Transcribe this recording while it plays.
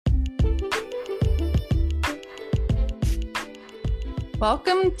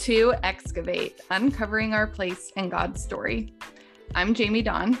Welcome to Excavate, uncovering our place in God's story. I'm Jamie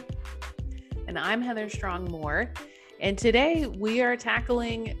Dawn. And I'm Heather Strong-Moore. And today we are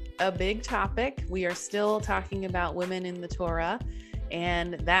tackling a big topic. We are still talking about women in the Torah.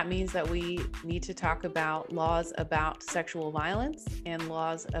 And that means that we need to talk about laws about sexual violence and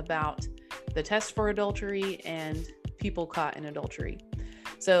laws about the test for adultery and people caught in adultery.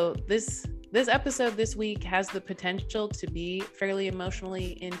 So this episode this week has the potential to be fairly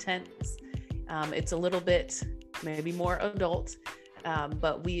emotionally intense. It's a little bit maybe more adult,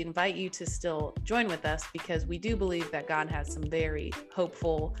 but we invite you to still join with us because we do believe that God has some very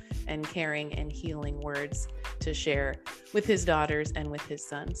hopeful and caring and healing words to share with his daughters and with his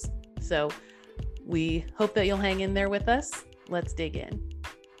sons. So we hope that you'll hang in there with us. Let's dig in.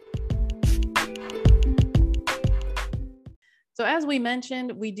 So as we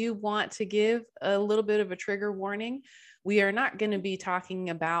mentioned, we do want to give a little bit of a trigger warning. We are not going to be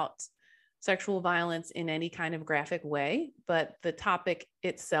talking about sexual violence in any kind of graphic way, but the topic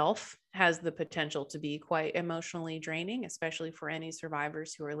itself has the potential to be quite emotionally draining, especially for any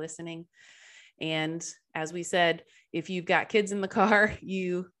survivors who are listening. And as we said, if you've got kids in the car,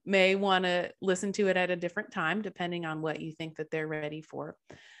 you may want to listen to it at a different time, depending on what you think that they're ready for.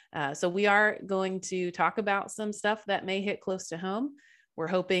 So we are going to talk about some stuff that may hit close to home. We're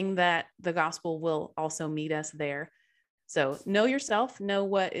hoping that the gospel will also meet us there. So know yourself, know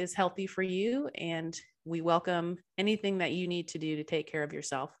what is healthy for you, and we welcome anything that you need to do to take care of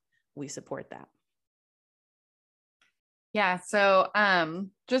yourself. We support that. Yeah, so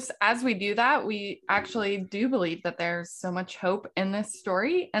just as we do that, we actually do believe that there's so much hope in this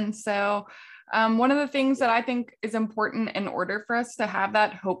story. And so one of the things that I think is important in order for us to have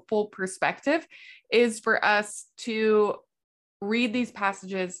that hopeful perspective is for us to read these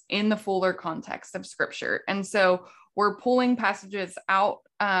passages in the fuller context of Scripture. And so we're pulling passages out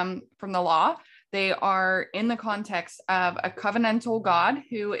from the law. They are in the context of a covenantal God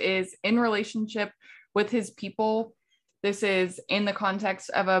who is in relationship with his people. This is in the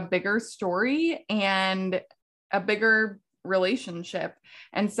context of a bigger story and a bigger relationship.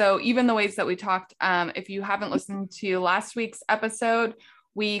 And so even the ways that we talked, if you haven't listened to last week's episode,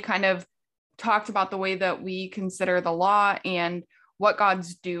 we kind of talked about the way that we consider the law and what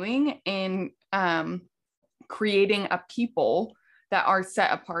God's doing in creating a people that are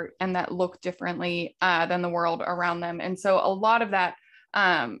set apart and that look differently than the world around them. And so a lot of that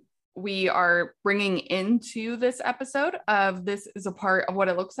we are bringing into this episode of this is a part of what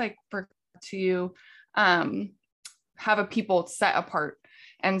it looks like for to have a people set apart.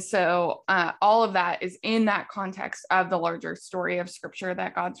 And so all of that is in that context of the larger story of Scripture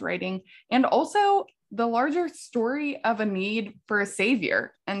that God's writing, and also the larger story of a need for a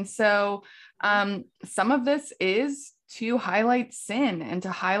savior. And so some of this is to highlight sin and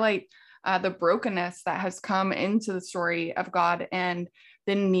to highlight the brokenness that has come into the story of God and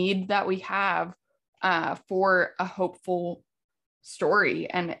the need that we have for a hopeful story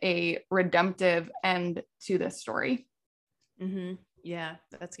and a redemptive end to this story. Mm-hmm. Yeah,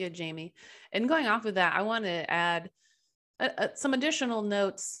 that's good, Jamie. And going off of that, I want to add some additional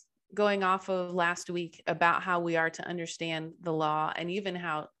notes going off of last week about how we are to understand the law and even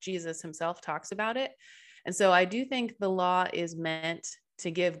how Jesus himself talks about it. And so I do think the law is meant to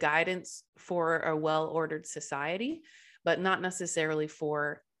give guidance for a well-ordered society, but not necessarily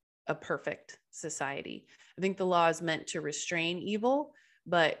for a perfect society. I think the law is meant to restrain evil,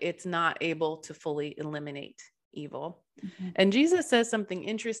 but it's not able to fully eliminate evil. Mm-hmm. And Jesus says something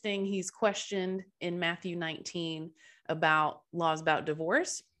interesting. He's questioned in Matthew 19 about laws about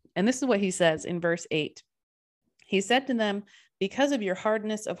divorce. And this is what he says in verse 8. He said to them, "Because of your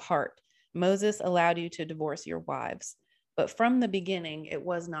hardness of heart, Moses allowed you to divorce your wives, but from the beginning it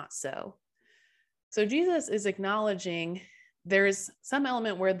was not so." So Jesus is acknowledging there's some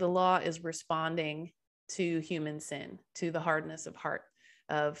element where the law is responding to human sin, to the hardness of heart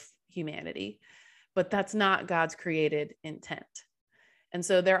of humanity, but that's not God's created intent. And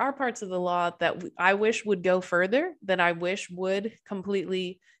so there are parts of the law that I wish would go further, that I wish would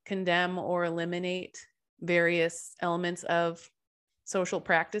completely condemn or eliminate various elements of social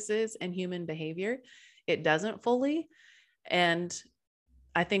practices and human behavior. It doesn't fully. And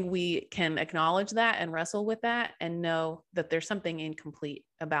I think we can acknowledge that and wrestle with that and know that there's something incomplete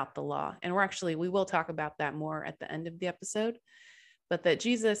about the law. And we will talk about that more at the end of the episode, but that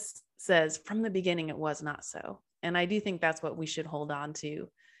Jesus says from the beginning, it was not so. And I do think that's what we should hold on to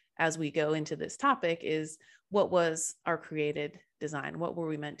as we go into this topic is what was our created design? What were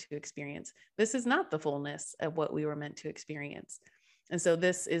we meant to experience? This is not the fullness of what we were meant to experience. And so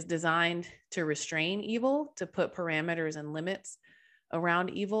this is designed to restrain evil, to put parameters and limits around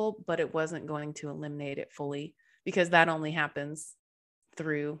evil, but it wasn't going to eliminate it fully, because that only happens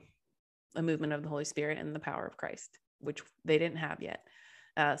through a movement of the Holy Spirit and the power of Christ, which they didn't have yet.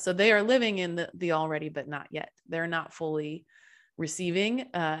 So they are living in the already, but not yet. They're not fully receiving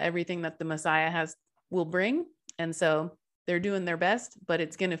everything that the Messiah will bring. And so they're doing their best, but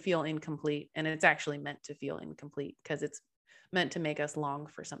it's going to feel incomplete. And it's actually meant to feel incomplete because it's meant to make us long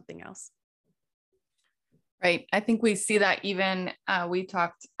for something else. Right. I think we see that even we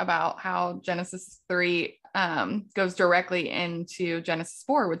talked about how Genesis 3 goes directly into Genesis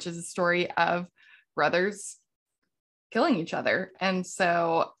 4, which is a story of brothers killing each other. And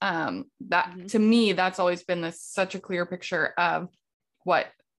so that to me, that's always been such a clear picture of what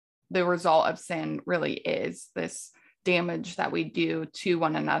the result of sin really is, this damage that we do to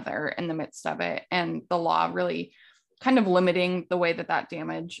one another in the midst of it. And the law really kind of limiting the way that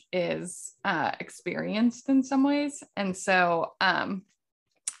damage is experienced in some ways. And so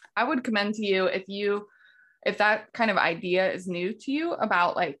I would commend to you, if that kind of idea is new to you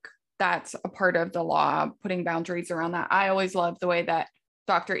about like, that's a part of the law, putting boundaries around that. I always love the way that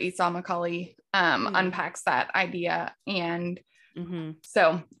Dr. Esau McCaulley unpacks that idea. And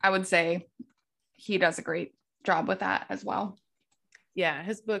so I would say he does a great job with that as well. Yeah,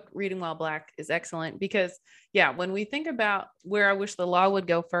 his book, Reading While Black, is excellent because, yeah, when we think about where I wish the law would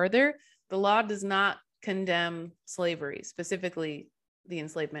go further, the law does not condemn slavery, specifically the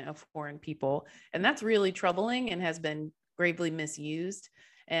enslavement of foreign people. And that's really troubling and has been gravely misused.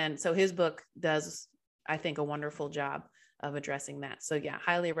 And so his book does, I think, a wonderful job of addressing that. So yeah,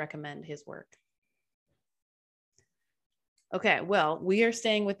 highly recommend his work. Okay, well, we are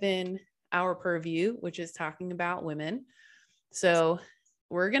staying within our purview, which is talking about women. So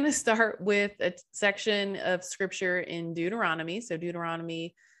we're going to start with a section of scripture in Deuteronomy. So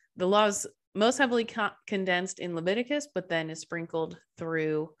Deuteronomy, the law is most heavily condensed in Leviticus, but then is sprinkled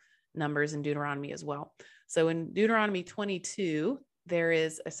through Numbers and Deuteronomy as well. So in Deuteronomy 22, there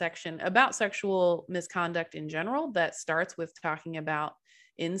is a section about sexual misconduct in general that starts with talking about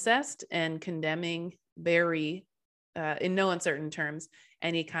incest and condemning very, in no uncertain terms,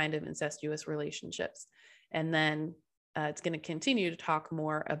 any kind of incestuous relationships. And then it's going to continue to talk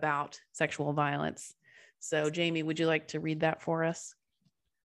more about sexual violence. So Jamie, would you like to read that for us?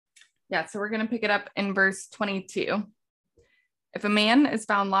 Yeah, so we're going to pick it up in verse 22. If a man is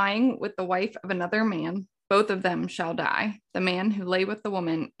found lying with the wife of another man, both of them shall die, the man who lay with the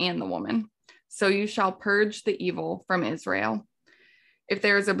woman and the woman. So you shall purge the evil from Israel. If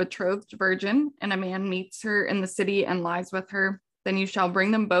there is a betrothed virgin and a man meets her in the city and lies with her, then you shall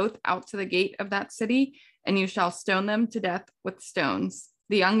bring them both out to the gate of that city, and you shall stone them to death with stones.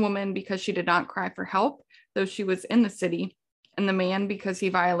 The young woman, because she did not cry for help, though she was in the city, and the man, because he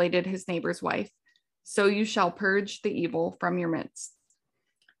violated his neighbor's wife. So you shall purge the evil from your midst.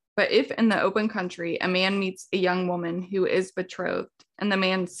 But if in the open country a man meets a young woman who is betrothed, and the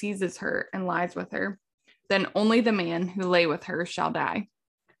man seizes her and lies with her, then only the man who lay with her shall die.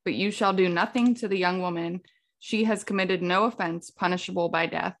 But you shall do nothing to the young woman. She has committed no offense punishable by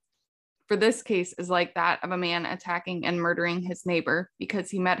death. For this case is like that of a man attacking and murdering his neighbor because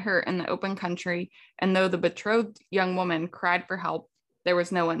he met her in the open country, and though the betrothed young woman cried for help, there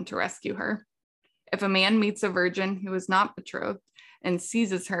was no one to rescue her. If a man meets a virgin who is not betrothed and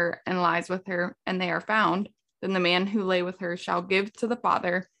seizes her and lies with her, and they are found, then the man who lay with her shall give to the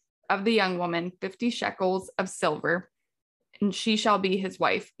father of the young woman 50 shekels of silver, and she shall be his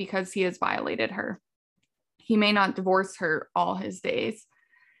wife because he has violated her. He may not divorce her all his days.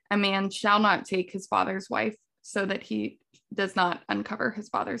 A man shall not take his father's wife so that he does not uncover his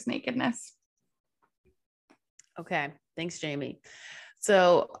father's nakedness. Okay, thanks, Jamie.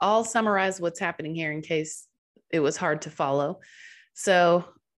 So I'll summarize what's happening here in case it was hard to follow. So,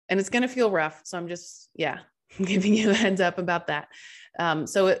 and it's going to feel rough. So I'm just, giving you a heads up about that.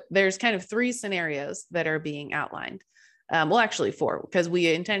 There's kind of 3 scenarios that are being outlined. Well, actually 4, because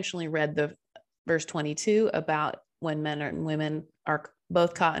we intentionally read the verse 22 about when men and women are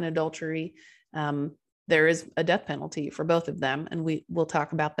both caught in adultery. There is a death penalty for both of them. And we'll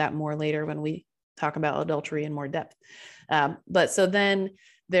talk about that more later when we talk about adultery in more depth. But so then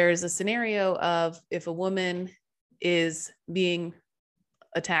there's a scenario of if a woman is being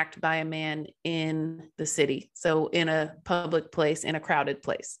attacked by a man in the city. So in a public place, in a crowded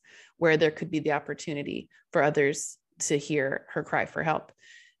place where there could be the opportunity for others to hear her cry for help.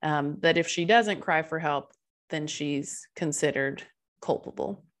 That if she doesn't cry for help, then she's considered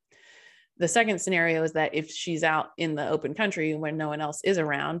culpable. The second scenario is that if she's out in the open country when no one else is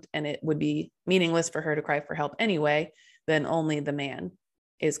around and it would be meaningless for her to cry for help anyway, then only the man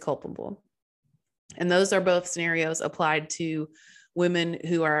is culpable. And those are both scenarios applied to women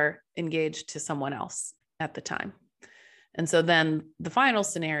who are engaged to someone else at the time. And so then the final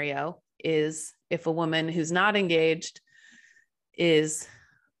scenario is if a woman who's not engaged is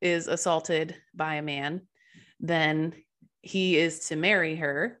assaulted by a man, then he is to marry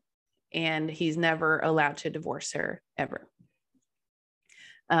her and he's never allowed to divorce her ever.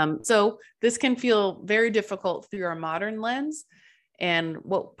 So this can feel very difficult through our modern lens. And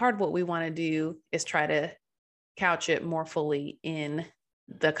part of what we want to do is try to couch it more fully in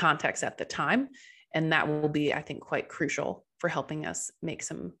the context at the time. And that will be, I think, quite crucial for helping us make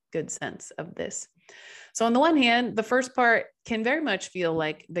some good sense of this. So on the one hand, the first part can very much feel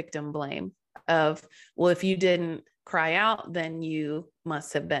like victim blame of, well, if you didn't cry out, then you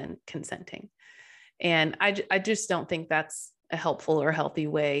must have been consenting. And I just don't think that's a helpful or healthy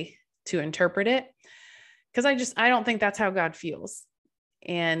way to interpret it, because I don't think that's how God feels.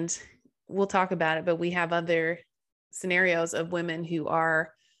 And we'll talk about it, but we have other scenarios of women who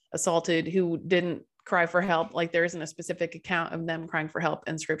are assaulted who didn't cry for help. Like there isn't a specific account of them crying for help,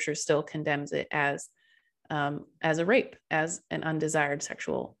 and scripture still condemns it as a rape, as an undesired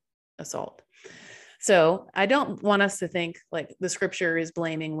sexual assault. So I don't want us to think like the scripture is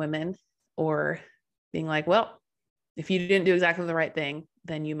blaming women or being like, well, if you didn't do exactly the right thing,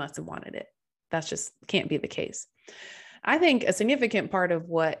 then you must have wanted it. That's just can't be the case. I think a significant part of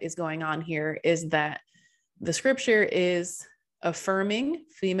what is going on here is that the scripture is affirming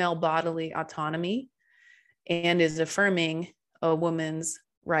female bodily autonomy and is affirming a woman's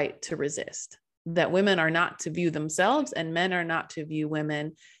right to resist, that women are not to view themselves and men are not to view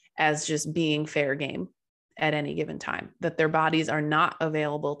women as just being fair game at any given time, that their bodies are not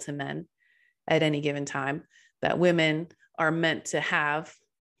available to men at any given time, that women are meant to have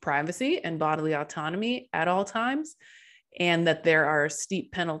privacy and bodily autonomy at all times, and that there are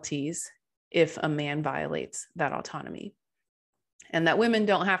steep penalties if a man violates that autonomy, and that women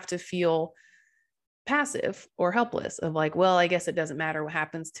don't have to feel passive or helpless of like, well, I guess it doesn't matter what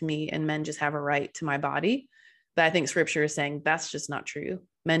happens to me and men just have a right to my body. But I think scripture is saying that's just not true.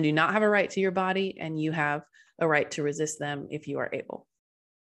 Men do not have a right to your body, and you have a right to resist them if you are able.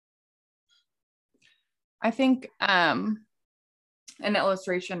 I think an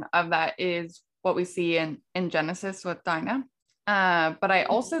illustration of that is what we see in Genesis with Dinah. But I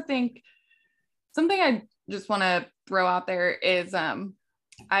also think something I just want to throw out there is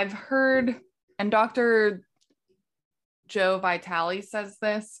I've heard, and Dr. Joe Vitale says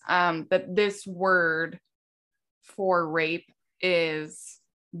this, that this word for rape is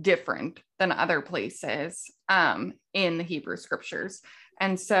different than other places in the Hebrew scriptures.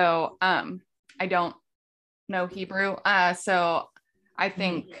 And so I don't know Hebrew. So I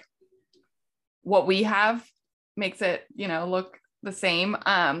think what we have makes it, look the same.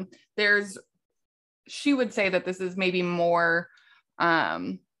 She would say that this is maybe more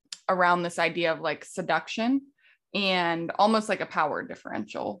around this idea of like seduction and almost like a power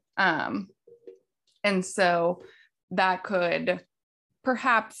differential. And so that could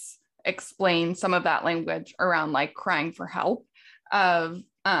perhaps explain some of that language around like crying for help of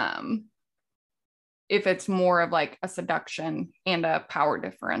if it's more of like a seduction and a power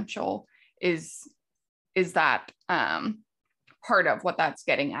differential is that part of what that's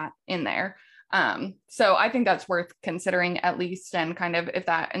getting at in there. So I think that's worth considering at least, and kind of if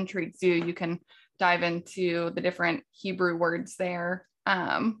that intrigues you, you can dive into the different Hebrew words there.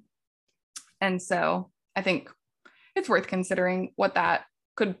 And so I think it's worth considering what that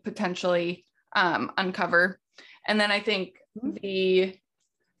could potentially uncover. And then I think the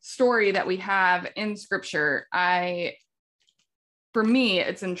story that we have in scripture, for me,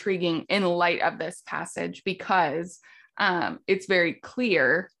 it's intriguing in light of this passage because it's very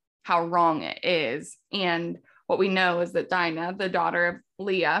clear how wrong it is. And what we know is that Dinah, the daughter of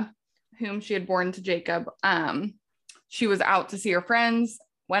Leah, whom she had born to Jacob, she was out to see her friends,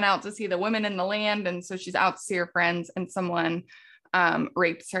 went out to see the women in the land. And so she's out to see her friends, and someone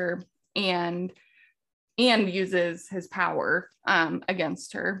rapes her and uses his power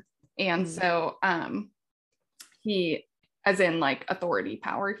against her. And so he, as in like authority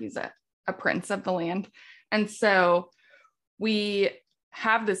power, he's a prince of the land. And so we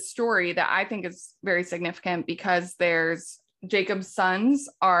have this story that I think is very significant because Jacob's sons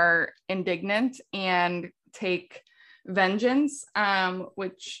are indignant and take vengeance,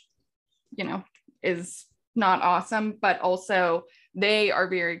 which, is not awesome, but also they are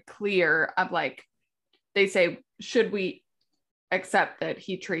very clear of like, they say, should we accept that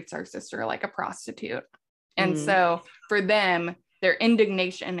he treats our sister like a prostitute? And so for them, their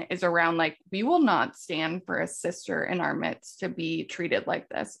indignation is around like, we will not stand for a sister in our midst to be treated like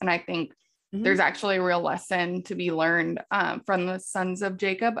this. And I think there's actually a real lesson to be learned from the sons of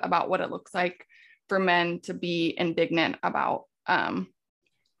Jacob about what it looks like for men to be indignant about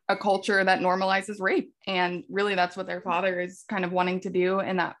a culture that normalizes rape. And really that's what their father is kind of wanting to do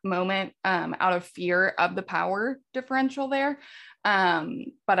in that moment, out of fear of the power differential there.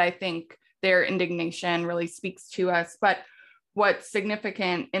 But I think their indignation really speaks to us. But what's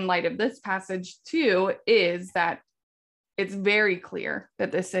significant in light of this passage too is that it's very clear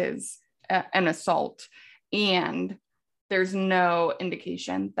that this is an assault, and there's no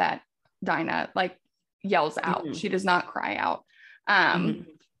indication that Dinah like yells out. She does not cry out.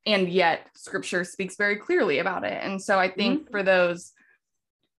 And yet scripture speaks very clearly about it. And so I think for those,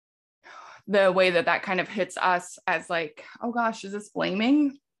 the way that that kind of hits us as like, oh gosh, is this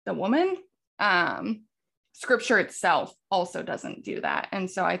blaming the woman? Scripture itself also doesn't do that.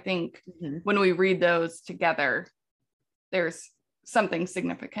 And so I think when we read those together, there's something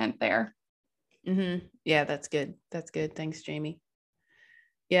significant there. Yeah, that's good. That's good. Thanks, Jamie.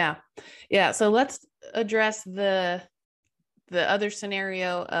 Yeah. So let's address the other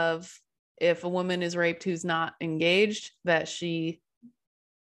scenario of if a woman is raped who's not engaged, that the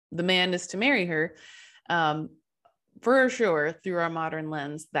man is to marry her. For sure, through our modern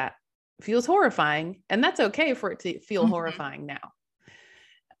lens, that feels horrifying, and that's okay for it to feel horrifying now.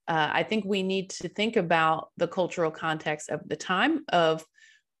 I think we need to think about the cultural context of the time, of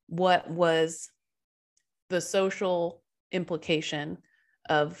what was the social implication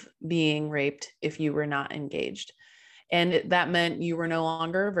of being raped if you were not engaged. And that meant you were no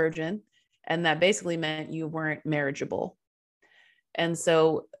longer a virgin, and that basically meant you weren't marriageable. And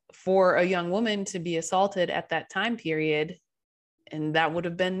so for a young woman to be assaulted at that time period, and that would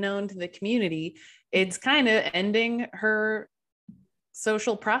have been known to the community, it's kind of ending her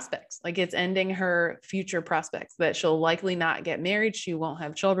social prospects. Like, it's ending her future prospects, that she'll likely not get married. She won't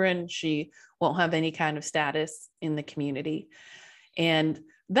have children. She won't have any kind of status in the community. And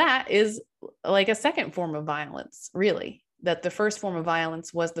that is like a second form of violence, really, that the first form of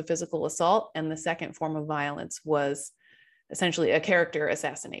violence was the physical assault, and the second form of violence was essentially a character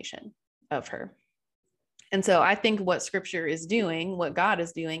assassination of her. And so I think what scripture is doing, what God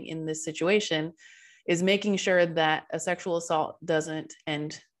is doing in this situation, is making sure that a sexual assault doesn't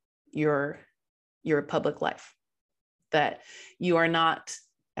end your public life, that you are not,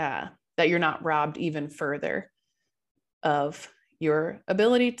 that you're not robbed even further of your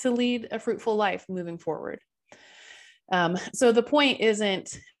ability to lead a fruitful life moving forward. So the point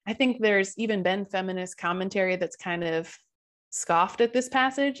isn't, I think there's even been feminist commentary that's kind of scoffed at this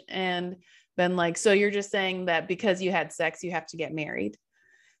passage and been like, so you're just saying that because you had sex, you have to get married.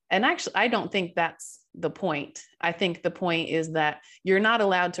 And actually, I don't think that's the point. I think the point is that you're not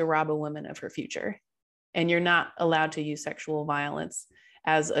allowed to rob a woman of her future, and you're not allowed to use sexual violence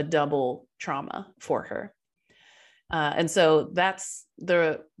as a double trauma for her. And so that's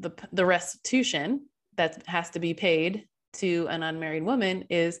the restitution that has to be paid to an unmarried woman,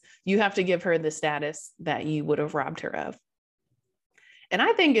 is you have to give her the status that you would have robbed her of. And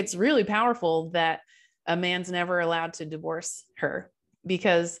I think it's really powerful that a man's never allowed to divorce her,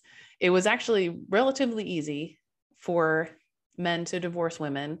 because it was actually relatively easy for men to divorce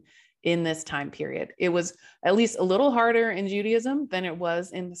women in this time period. It was at least a little harder in Judaism than it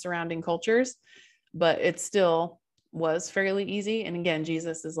was in the surrounding cultures, but it still was fairly easy. And again,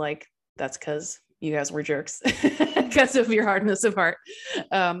 Jesus is like, that's because you guys were jerks because of your hardness of heart.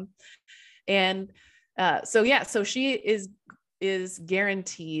 So she is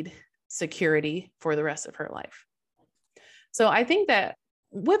guaranteed security for the rest of her life. So I think that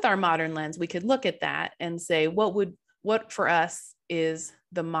with our modern lens, we could look at that and say, what for us is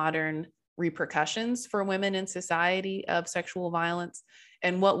the modern repercussions for women in society of sexual violence,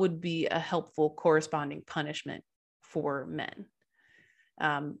 and what would be a helpful corresponding punishment for men?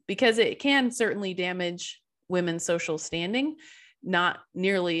 Because it can certainly damage women's social standing, not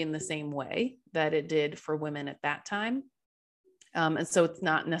nearly in the same way that it did for women at that time. And so it's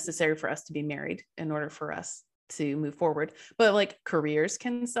not necessary for us to be married in order for us to move forward. But like, careers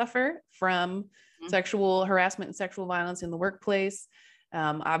can suffer from sexual harassment and sexual violence in the workplace.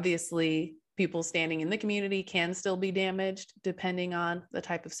 Obviously, people standing in the community can still be damaged depending on the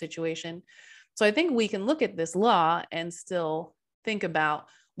type of situation. So I think we can look at this law and still think about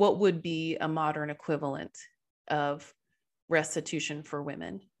what would be a modern equivalent of restitution for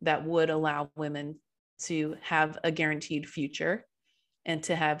women that would allow women to have a guaranteed future and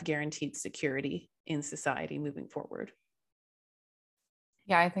to have guaranteed security in society moving forward.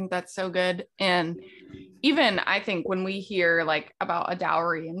 Yeah, I think that's so good. And even I think when we hear like about a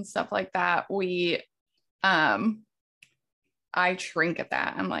dowry and stuff like that, we I shrink at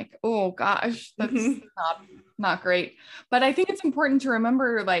that. I'm like, oh gosh, that's Mhm. not great. But I think it's important to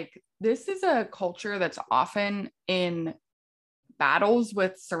remember, like, this is a culture that's often in battles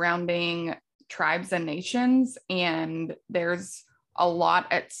with surrounding tribes and nations, and there's a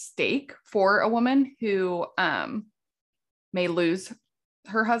lot at stake for a woman who may lose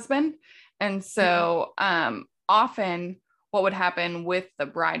her husband. And so often what would happen with the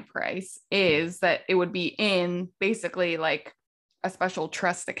bride price is that it would be in basically like a special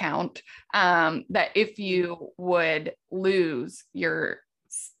trust account, that if you would lose your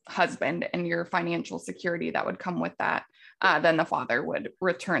husband and your financial security that would come with that, then the father would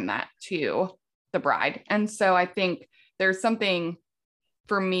return that to the bride. And so I think there's something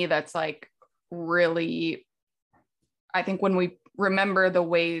for me that's like really, I think when we remember the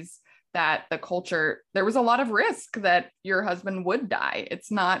ways that the culture, there was a lot of risk that your husband would die. It's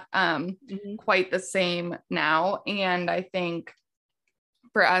not quite the same now. And I think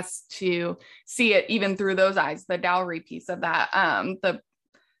for us to see it even through those eyes, the dowry piece of that,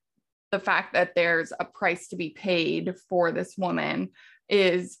 the fact that there's a price to be paid for this woman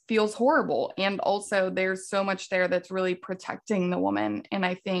feels horrible. And also there's so much there that's really protecting the woman. And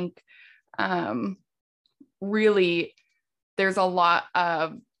I think really there's a lot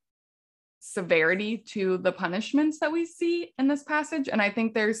of severity to the punishments that we see in this passage. And I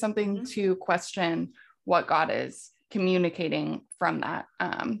think there's something to question what God is communicating from that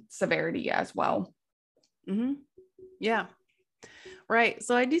severity as well. Yeah. Right.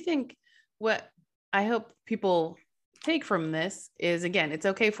 So I do think what I hope people take from this is, again, it's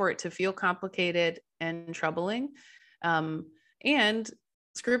okay for it to feel complicated and troubling. And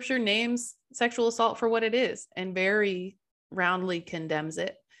scripture names sexual assault for what it is and very roundly condemns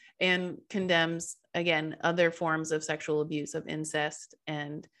it, and condemns, again, other forms of sexual abuse, of incest,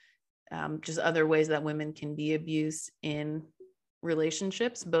 and just other ways that women can be abused in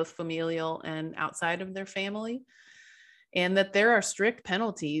relationships, both familial and outside of their family. And that there are strict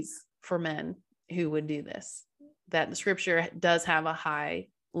penalties for men who would do this, that the scripture does have a high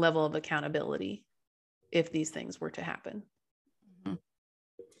level of accountability if these things were to happen.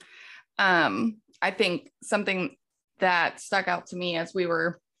 I think something that stuck out to me as we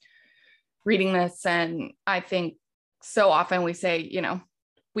were reading this, and I think so often we say, you know,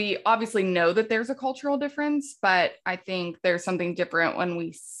 we obviously know that there's a cultural difference, but I think there's something different when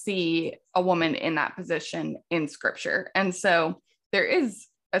we see a woman in that position in scripture. And so there is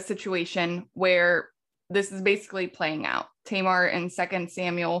a situation where this is basically playing out. Tamar in 2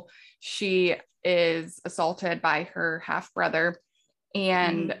 Samuel, she is assaulted by her half brother,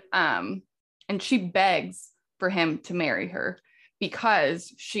 and she begs for him to marry her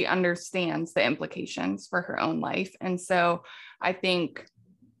because she understands the implications for her own life. And so I think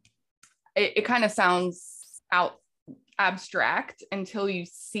it kind of sounds abstract until you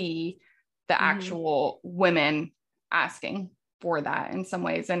see the actual women asking for that in some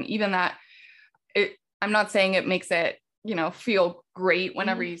ways. And even that, I'm not saying it makes it, you know, feel great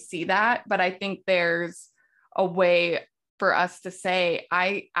whenever you see that, but I think there's a way for us to say,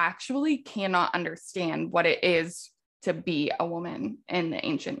 I actually cannot understand what it is to be a woman in the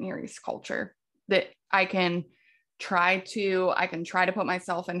ancient Near East culture. That I can try to put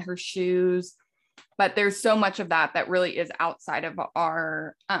myself in her shoes, but there's so much of that really is outside of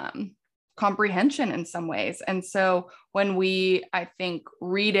our comprehension in some ways. And so when we, I think,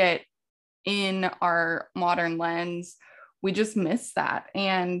 read it in our modern lens, we just miss that.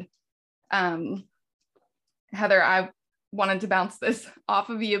 And Heather, I wanted to bounce this off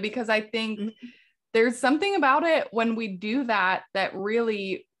of you because I think there's something about it when we do that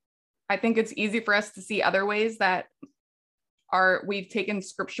really, I think it's easy for us to see other ways that we've taken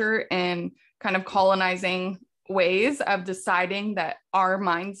scripture in kind of colonizing ways of deciding that our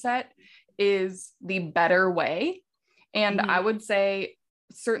mindset is the better way. And I would say,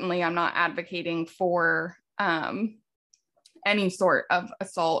 certainly I'm not advocating for any sort of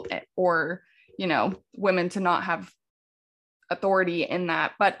assault or, you know, women to not have authority in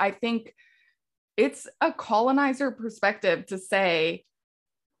that. But I think it's a colonizer perspective to say,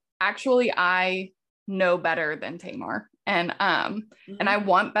 actually, I know better than Tamar. And I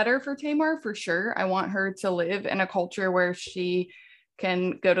want better for Tamar for sure. I want her to live in a culture where she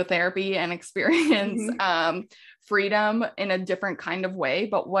can go to therapy and experience freedom in a different kind of way.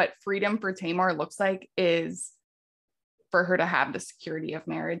 But what freedom for Tamar looks like is for her to have the security of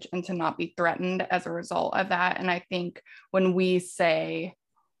marriage and to not be threatened as a result of that. And I think when we say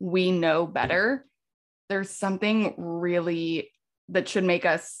we know better, there's something really that should make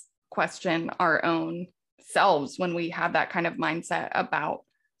us question our own selves when we have that kind of mindset about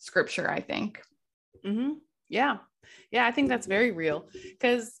scripture, I think. Yeah. Yeah, I think that's very real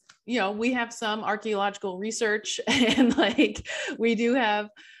because, we have some archaeological research and like we do have,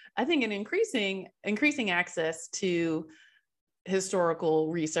 I think, an increasing access to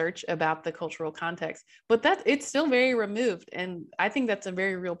historical research about the cultural context, but that it's still very removed. And I think that's a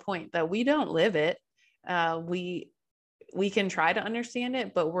very real point that we don't live it. We can try to understand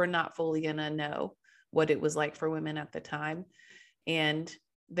it, but we're not fully going to know what it was like for women at the time. And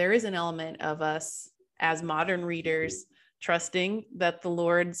there is an element of us as modern readers trusting that the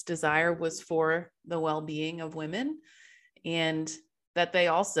Lord's desire was for the well-being of women and that they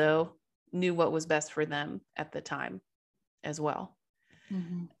also knew what was best for them at the time as well.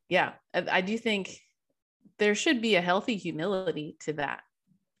 Mm-hmm. Yeah, I do think there should be a healthy humility to that,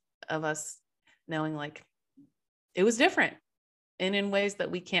 of us knowing like it was different and in ways that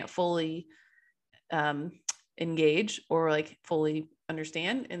we can't fully engage or like fully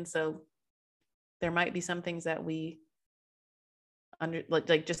understand. And so there might be some things that we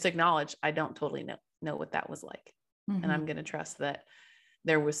like just acknowledge, I don't totally know what that was like. Mm-hmm. And I'm going to trust that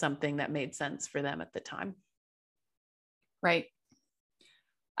there was something that made sense for them at the time. Right.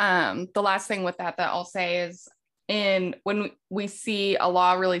 The last thing with that I'll say is when we see a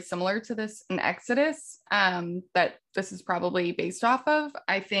law really similar to this in Exodus, that this is probably based off of,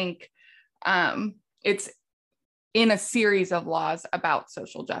 I think it's in a series of laws about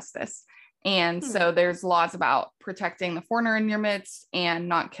social justice. And so there's laws about protecting the foreigner in your midst and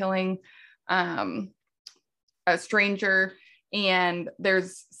not killing a stranger. And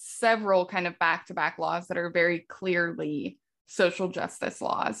there's several kind of back-to-back laws that are very clearly social justice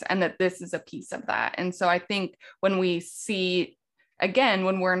laws, and that this is a piece of that. And so I think when we see, again,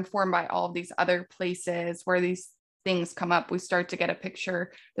 when we're informed by all of these other places where these things come up, we start to get a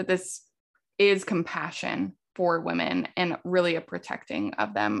picture that this is compassion for women and really a protecting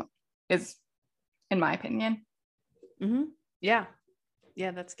of them, is, in my opinion. Mm-hmm. Yeah,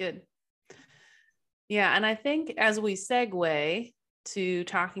 that's good. Yeah, and I think as we segue to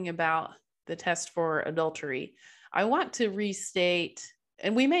talking about the test for adultery, I want to restate,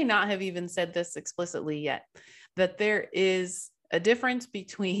 and we may not have even said this explicitly yet, that there is a difference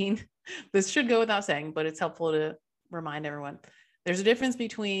between, this should go without saying, but it's helpful to remind everyone. There's a difference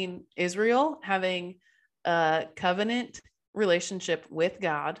between Israel having a covenant relationship with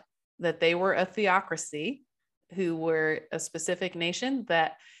God, that they were a theocracy, who were a specific nation,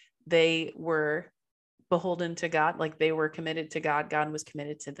 that they were beholden to God, like they were committed to God, God was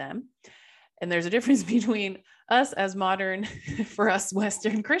committed to them. And there's a difference between us as modern, for us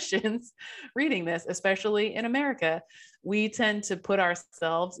Western Christians reading this, especially in America. We tend to put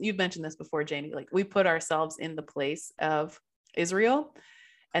ourselves, you've mentioned this before, Jamie, like we put ourselves in the place of Israel,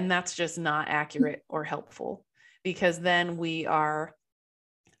 and that's just not accurate or helpful, because then we are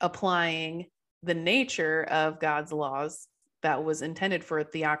applying the nature of God's laws that was intended for a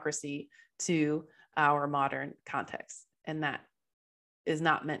theocracy to our modern context. And that is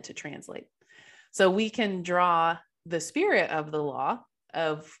not meant to translate. So we can draw the spirit of the law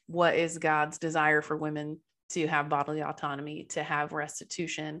of what is God's desire for women to have bodily autonomy, to have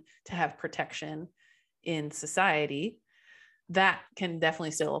restitution, to have protection in society. That can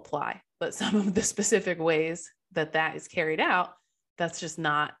definitely still apply. But some of the specific ways that that is carried out, that's just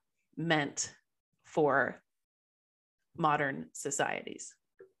not meant for modern societies.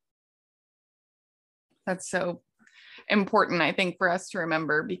 That's so important, I think, for us to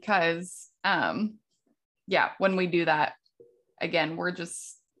remember, because when we do that, again,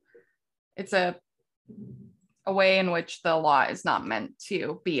 it's a way in which the law is not meant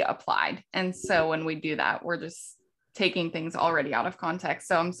to be applied. And so when we do that, we're just taking things already out of context.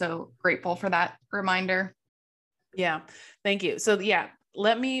 So I'm so grateful for that reminder. Yeah, thank you. So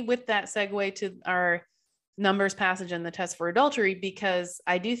let me, with that, segue to our Numbers passage and the test for adultery, because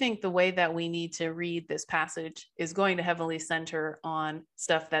I do think the way that we need to read this passage is going to heavily center on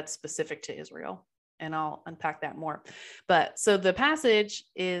stuff that's specific to Israel. And I'll unpack that more. But so the passage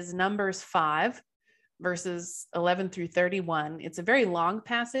is Numbers 5, verses 11 through 31. It's a very long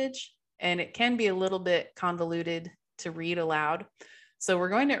passage, and it can be a little bit convoluted to read aloud. So we're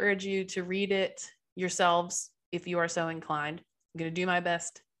going to urge you to read it yourselves if you are so inclined. I'm going to do my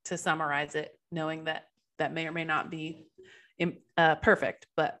best to summarize it, knowing that may or may not be perfect,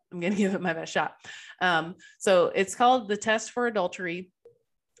 but I'm going to give it my best shot. So it's called the test for adultery.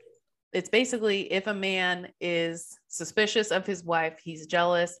 It's basically, if a man is suspicious of his wife, he's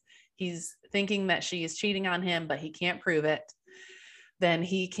jealous, he's thinking that she is cheating on him, but he can't prove it, then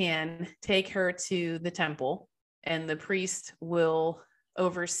he can take her to the temple, and the priest will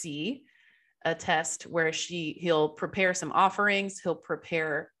oversee a test where he'll prepare some offerings, he'll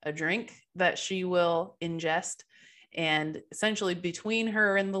prepare a drink that she will ingest, And essentially between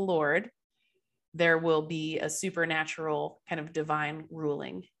her and the Lord, there will be a supernatural kind of divine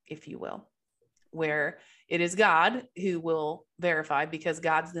ruling, if you will, where it is God who will verify, because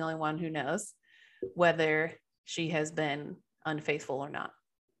God's the only one who knows whether she has been unfaithful or not.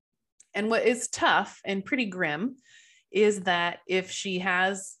 And what is tough and pretty grim is that if she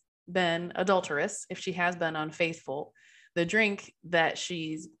has been adulterous, if she has been unfaithful, the drink that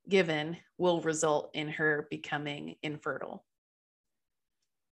she's given will result in her becoming infertile.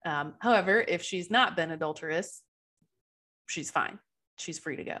 However, if she's not been adulterous, she's fine. She's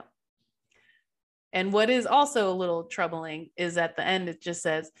free to go. And what is also a little troubling is at the end, it just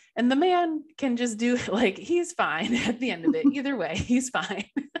says, and the man can just do like, he's fine at the end of it. Either way, he's fine.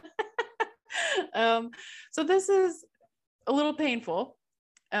 So this is a little painful.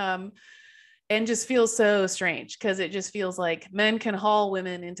 And just feels so strange, because it just feels like men can haul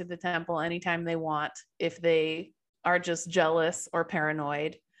women into the temple anytime they want if they are just jealous or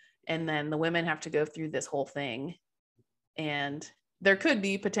paranoid. And then the women have to go through this whole thing. And there could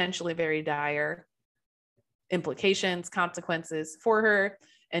be potentially very dire implications, consequences for her,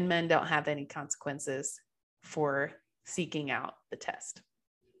 and men don't have any consequences for seeking out the test.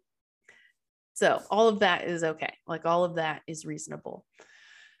 So all of that is okay. Like all of that is reasonable.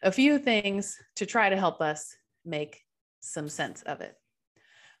 A few things to try to help us make some sense of it.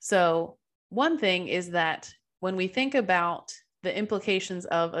 So one thing is that when we think about the implications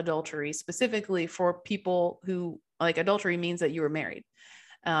of adultery, specifically for people who, like, adultery means that you were married.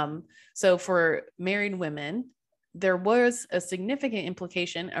 So for married women, there was a significant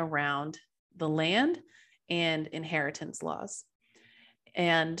implication around the land and inheritance laws.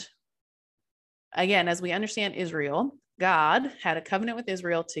 And again, as we understand Israel, God had a covenant with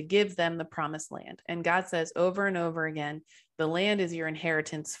Israel to give them the promised land. And God says over and over again, the land is your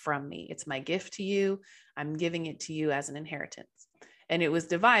inheritance from me. It's my gift to you. I'm giving it to you as an inheritance. And it was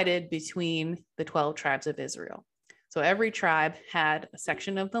divided between the 12 tribes of Israel. So every tribe had a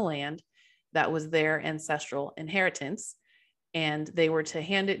section of the land that was their ancestral inheritance, and they were to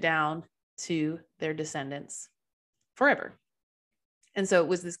hand it down to their descendants forever. And so it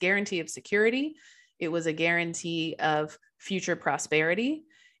was this guarantee of security. It was a guarantee of future prosperity,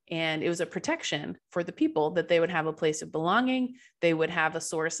 and it was a protection for the people that they would have a place of belonging. They would have a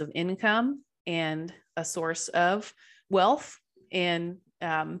source of income and a source of wealth, and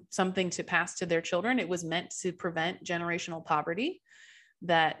something to pass to their children. It was meant to prevent generational poverty,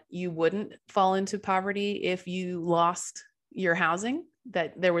 that you wouldn't fall into poverty if you lost your housing,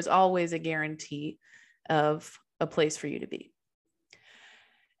 that there was always a guarantee of a place for you to be.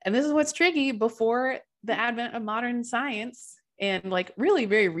 And this is what's tricky before the advent of modern science, and like really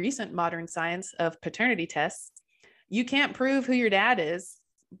very recent modern science of paternity tests. You can't prove who your dad is,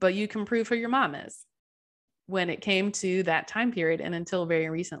 but you can prove who your mom is when it came to that time period and until very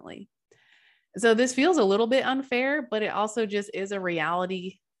recently. So this feels a little bit unfair, but it also just is a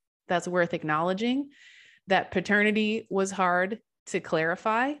reality that's worth acknowledging, that paternity was hard to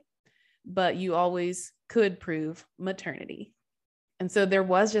clarify, but you always could prove maternity. And so there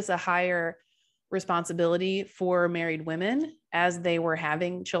was just a higher responsibility for married women as they were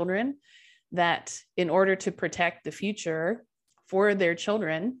having children, that in order to protect the future for their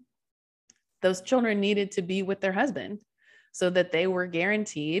children, those children needed to be with their husband so that they were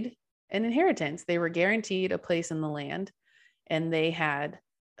guaranteed an inheritance. They were guaranteed a place in the land, and they had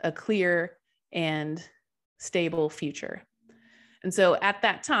a clear and stable future. And so at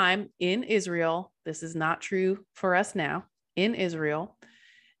that time in Israel, this is not true for us now, in Israel,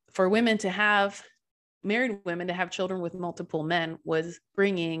 for women to have, married women to have children with multiple men was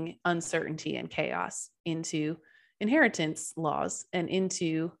bringing uncertainty and chaos into inheritance laws and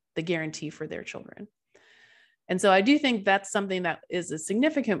into the guarantee for their children. And so I do think that's something that is a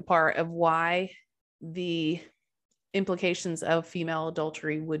significant part of why the implications of female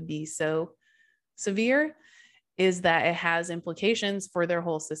adultery would be so severe, is that it has implications for their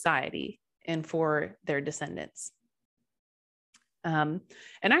whole society and for their descendants. And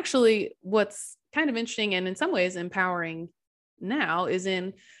actually, what's kind of interesting and in some ways empowering now is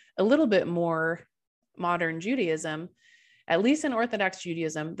in a little bit more modern Judaism, at least in Orthodox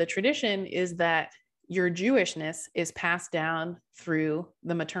Judaism, the tradition is that your Jewishness is passed down through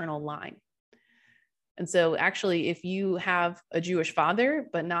the maternal line. And so actually, if you have a Jewish father,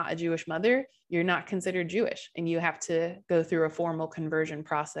 but not a Jewish mother, you're not considered Jewish, and you have to go through a formal conversion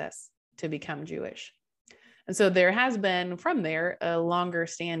process to become Jewish. And so there has been from there a longer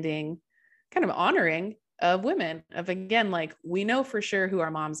standing kind of honoring of women, of again, like, we know for sure who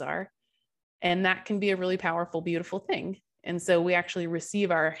our moms are, and that can be a really powerful, beautiful thing. And so we actually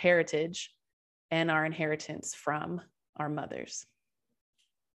receive our heritage and our inheritance from our mothers.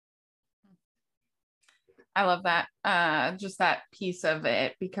 I love that. Just that piece of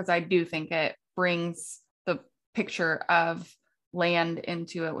it, because I do think it brings the picture of land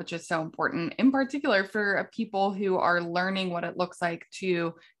into it, which is so important, in particular for a people who are learning what it looks like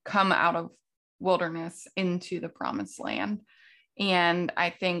to come out of wilderness into the promised land. And I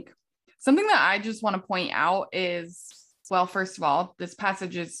think something that I just want to point out is, well, first of all, this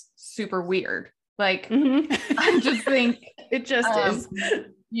passage is super weird. Like, I just think it just is.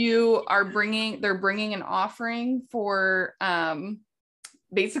 They're bringing an offering for,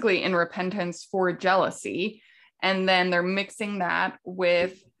 basically in repentance for jealousy. And then they're mixing that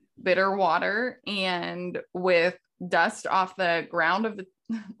with bitter water and with dust off the ground of the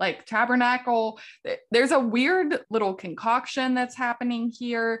like tabernacle. There's a weird little concoction that's happening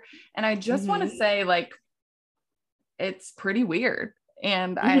here. And I just want to say, like, it's pretty weird.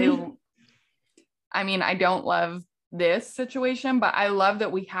 And I mean, I don't love this situation, but I love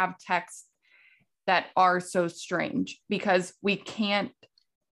that we have texts that are so strange, because we can't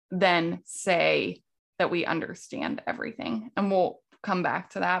then say that we understand everything. And we'll come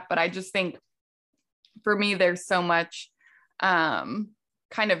back to that. But I just think for me, there's so much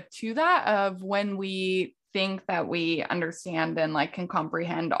kind of to that, of when we think that we understand and like can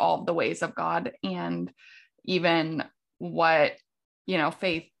comprehend all the ways of God, and even what, you know,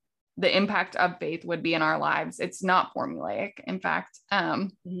 faith, the impact of faith would be in our lives. It's not formulaic. In fact,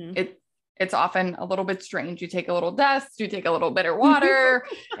 it's often a little bit strange. You take a little dust, you take a little bitter water,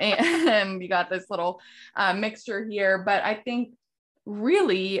 and you got this little mixture here. But I think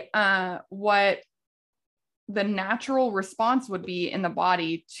really what the natural response would be in the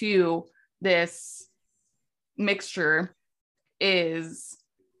body to this mixture is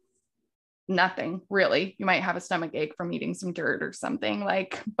nothing, really. You might have a stomach ache from eating some dirt or something,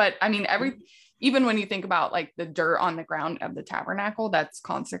 like, but I mean, even when you think about like the dirt on the ground of the tabernacle that's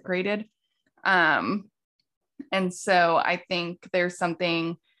consecrated. And so I think there's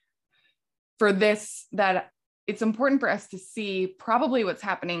something for this that it's important for us to see. Probably what's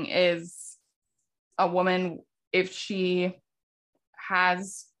happening is a woman, if she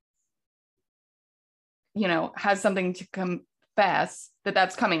has, you know, has something to confess,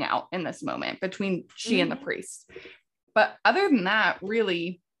 that's coming out in this moment between she and the priest. But other than that,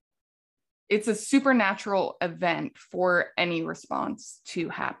 really, it's a supernatural event for any response to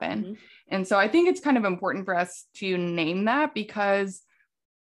happen. And so I think it's kind of important for us to name that, because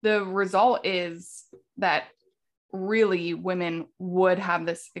the result is that really women would have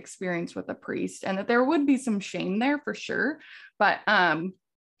this experience with a priest, and that there would be some shame there for sure. But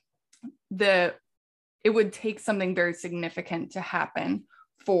it would take something very significant to happen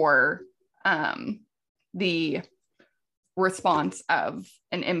for the response of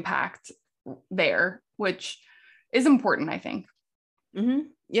an impact there, which is important, I think.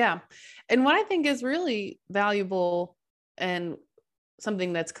 Yeah. And what I think is really valuable and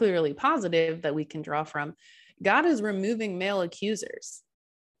something that's clearly positive that we can draw from, God is removing male accusers.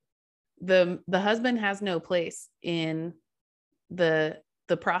 The husband has no place in the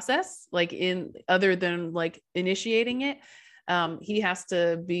process, like in other than like initiating it. He has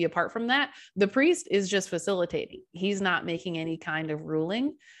to be apart from that. The priest is just facilitating. He's not making any kind of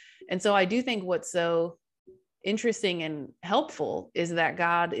ruling. And so I do think what's so interesting and helpful is that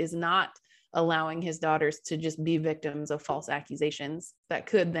God is not allowing his daughters to just be victims of false accusations that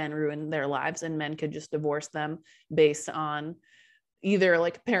could then ruin their lives, and men could just divorce them based on either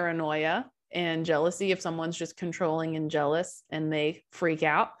like paranoia and jealousy, if someone's just controlling and jealous and they freak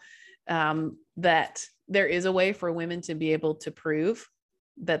out, that there is a way for women to be able to prove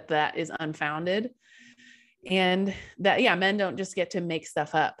that is unfounded, and that, yeah, men don't just get to make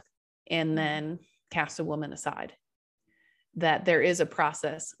stuff up and then cast a woman aside, that there is a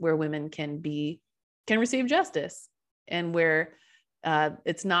process where women can receive justice, and where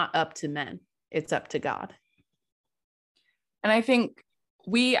it's not up to men, it's up to God. And I think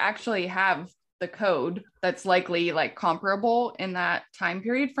we actually have the code that's likely like comparable in that time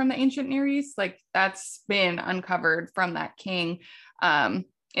period from the ancient Near East. Like, that's been uncovered from that king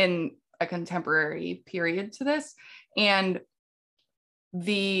in a contemporary period to this. And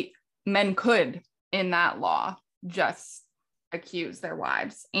the men could, in that law, just accuse their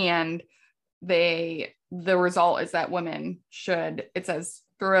wives, and the result is that women should, it says,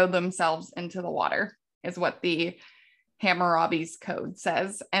 throw themselves into the water, is what the Hammurabi's code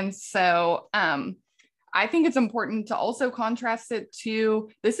says. And so I think it's important to also contrast it to,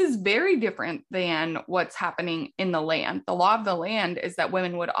 this is very different than what's happening in the land. The law of the land is that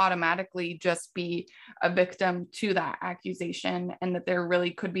women would automatically just be a victim to that accusation, and that there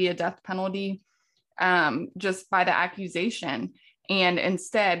really could be a death penalty just by the accusation. And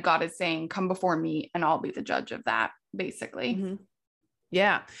instead, God is saying, come before me and I'll be the judge of that, basically. Mm-hmm.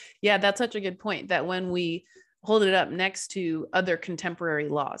 Yeah. Yeah. That's such a good point, that when we hold it up next to other contemporary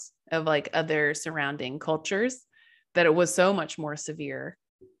laws of like other surrounding cultures, that it was so much more severe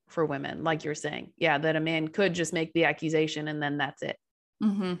for women, like you're saying. Yeah. That a man could just make the accusation and then that's it.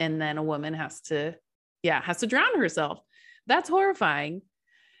 Mm-hmm. And then a woman has to drown herself. That's horrifying.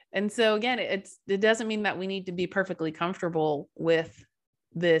 And so again, it doesn't mean that we need to be perfectly comfortable with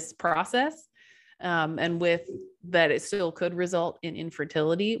this process, and with that it still could result in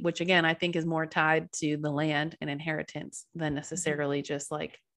infertility, which again, I think is more tied to the land and inheritance than necessarily just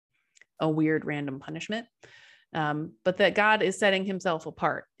like a weird random punishment. But that God is setting himself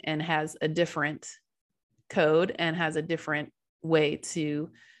apart and has a different code and has a different way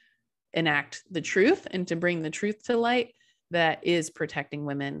to enact the truth and to bring the truth to light that is protecting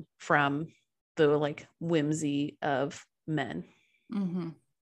women from the like whimsy of men. Mm-hmm.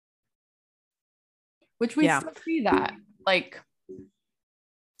 Which we still see that, like,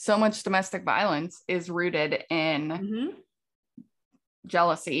 so much domestic violence is rooted in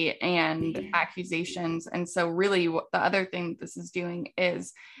jealousy and accusations. And so really the other thing this is doing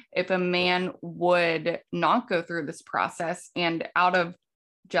is, if a man would not go through this process and out of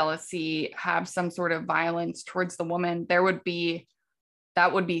jealousy have some sort of violence towards the woman, that would be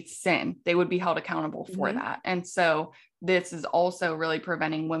sin. They would be held accountable for that. And so this is also really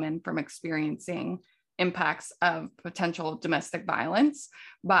preventing women from experiencing impacts of potential domestic violence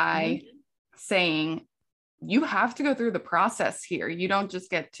by saying, you have to go through the process here. You don't just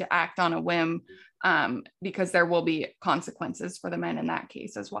get to act on a whim, because there will be consequences for the men in that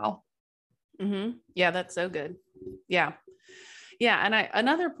case as well. Mm-hmm. Yeah, that's so good. Yeah. Yeah. And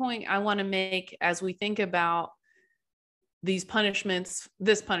another point I want to make as we think about these punishments,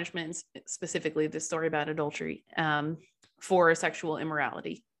 this punishment, specifically this story about adultery, for sexual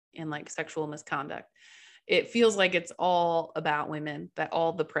immorality and like sexual misconduct, it feels like it's all about women, that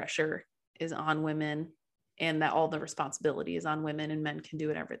all the pressure is on women and that all the responsibility is on women and men can do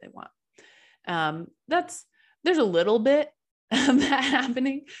whatever they want. There's a little bit of that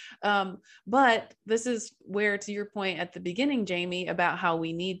happening. But this is where, to your point at the beginning, Jamie, about how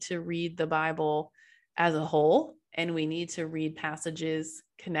we need to read the Bible as a whole, and we need to read passages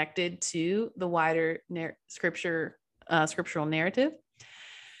connected to the wider scriptural narrative,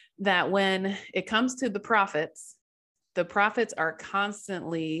 that when it comes to the prophets are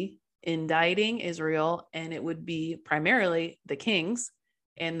constantly indicting Israel, and it would be primarily the kings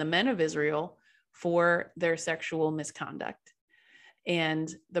and the men of Israel for their sexual misconduct.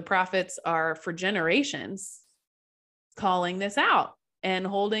 And the prophets are for generations calling this out and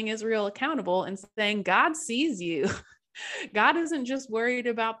holding Israel accountable and saying, God sees you. God isn't just worried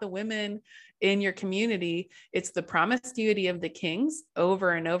about the women in your community. It's the promiscuity of the kings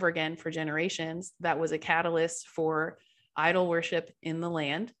over and over again for generations that was a catalyst for idol worship in the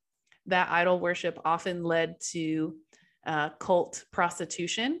land. That idol worship often led to cult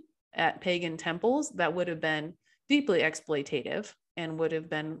prostitution at pagan temples that would have been deeply exploitative and would have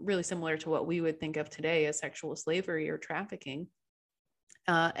been really similar to what we would think of today as sexual slavery or trafficking.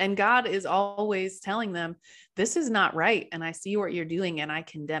 And God is always telling them, this is not right. And I see what you're doing and I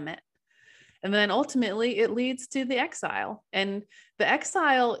condemn it. And then ultimately it leads to the exile. And the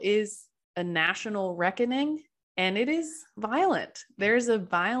exile is a national reckoning, and it is violent. There's a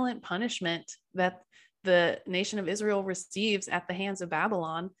violent punishment that the nation of Israel receives at the hands of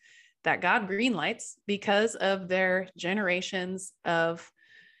Babylon that God greenlights because of their generations of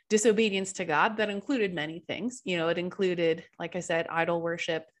disobedience to God that included many things. You know, it included, like I said, idol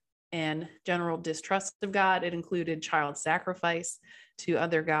worship and general distrust of God. It included child sacrifice to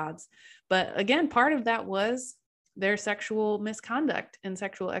other gods. But again, part of that was their sexual misconduct and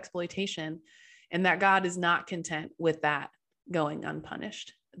sexual exploitation, and that God is not content with that going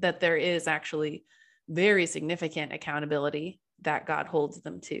unpunished, that there is actually very significant accountability that God holds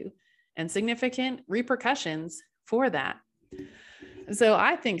them to and significant repercussions for that. So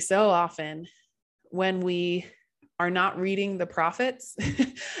I think so often when we are not reading the prophets,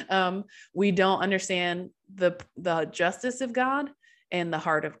 we don't understand the justice of God and the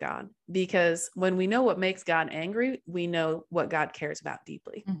heart of God, because when we know what makes God angry, we know what God cares about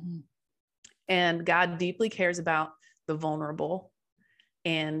deeply. Mm-hmm. And God deeply cares about the vulnerable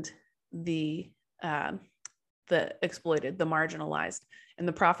and the exploited, the marginalized, and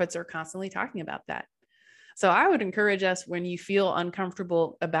the prophets are constantly talking about that. So I would encourage us, when you feel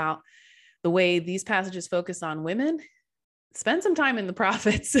uncomfortable about the way these passages focus on women, spend some time in the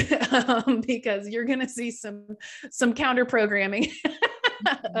prophets, because you're going to see some counter programming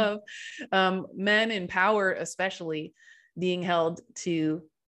of men in power, especially being held to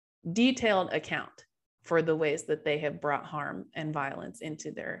detailed account for the ways that they have brought harm and violence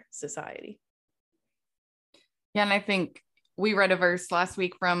into their society. Yeah. And I think we read a verse last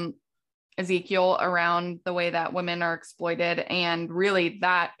week from Ezekiel around the way that women are exploited, and really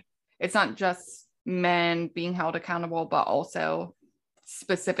that it's not just men being held accountable, but also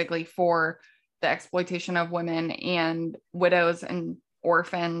specifically for the exploitation of women and widows and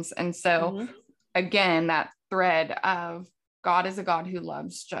orphans. And so again, that thread of God is a God who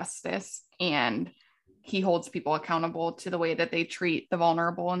loves justice, and he holds people accountable to the way that they treat the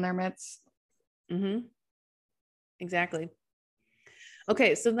vulnerable in their midst. Exactly.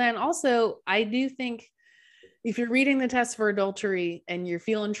 Okay, so then also, I do think if you're reading the test for adultery and you're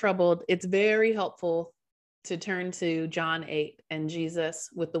feeling troubled, it's very helpful to turn to John 8 and Jesus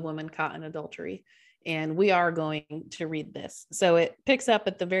with the woman caught in adultery. And we are going to read this. So it picks up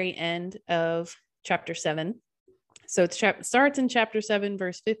at the very end of chapter 7. So it starts in chapter 7,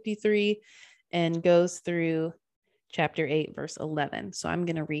 verse 53, and goes through chapter 8, verse 11. So I'm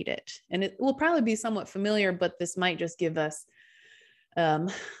going to read it. And it will probably be somewhat familiar, but this might just give us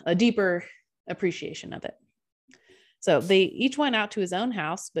a deeper appreciation of it. So they each went out to his own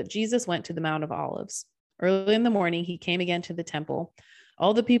house, but Jesus went to the Mount of Olives. Early in the morning, he came again to the temple.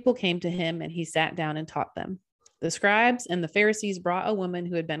 All the people came to him, and he sat down and taught them. The scribes and the Pharisees brought a woman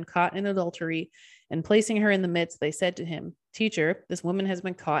who had been caught in adultery, and placing her in the midst, they said to him, "Teacher, this woman has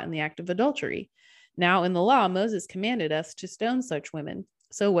been caught in the act of adultery. Now in the law, Moses commanded us to stone such women.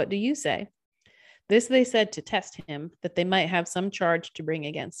 So what do you say?" This they said to test him, that they might have some charge to bring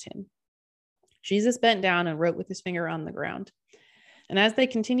against him. Jesus bent down and wrote with his finger on the ground. And as they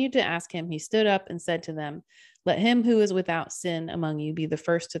continued to ask him, he stood up and said to them, "Let him who is without sin among you be the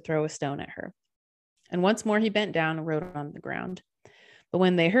first to throw a stone at her." And once more he bent down and wrote on the ground. But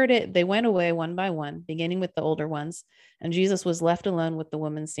when they heard it, they went away one by one, beginning with the older ones, and Jesus was left alone with the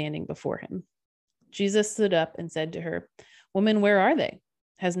woman standing before him. Jesus stood up and said to her, "Woman, where are they?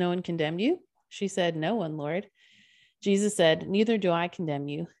 Has no one condemned you?" She said, "No one, Lord." Jesus said, "Neither do I condemn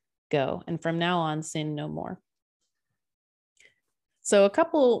you. Go, and from now on, sin no more." So a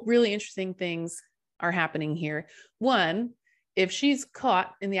couple really interesting things are happening here. One, if she's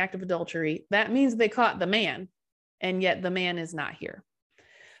caught in the act of adultery, that means they caught the man, and yet the man is not here.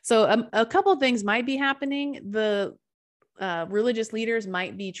 So a couple things might be happening. The religious leaders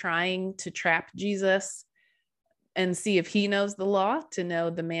might be trying to trap Jesus and see if he knows the law, to know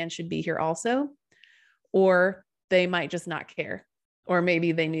the man should be here also, or they might just not care. Or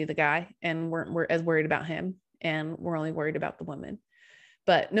maybe they knew the guy and weren't as worried about him, and were only worried about the woman.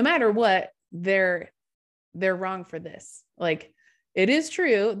 But no matter what, they're wrong for this. Like, it is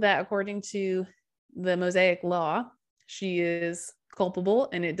true that according to the Mosaic law, she is culpable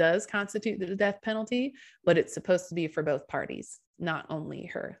and it does constitute the death penalty, but it's supposed to be for both parties, not only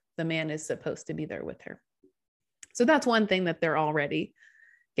her. The man is supposed to be there with her. So that's one thing that they're already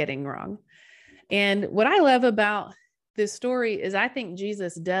getting wrong. And what I love about this story is I think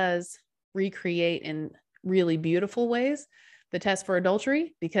Jesus does recreate in really beautiful ways the test for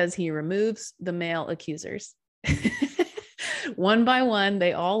adultery, because he removes the male accusers. One by one,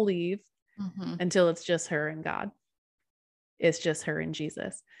 they all leave until it's just her and God. It's just her and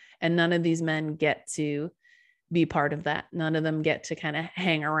Jesus. And none of these men get to be part of that. None of them get to kind of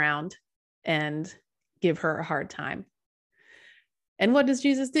hang around and give her a hard time. And what does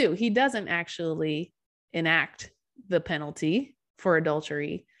Jesus do? He doesn't actually enact the penalty for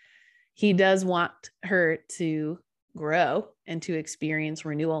adultery. He does want her to grow and to experience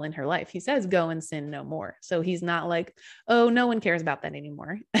renewal in her life. He says, "Go and sin no more." So he's not like, "Oh, no one cares about that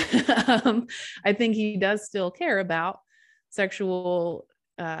anymore." I think he does still care about sexual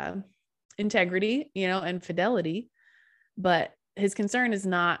integrity, and fidelity, but his concern is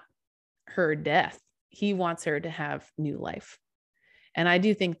not her death. He wants her to have new life. And I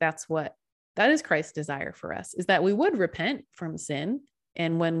do think that is Christ's desire for us, is that we would repent from sin.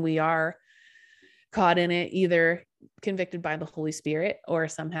 And when we are caught in it, either convicted by the Holy Spirit or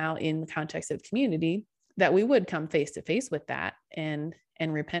somehow in the context of community, that we would come face to face with that and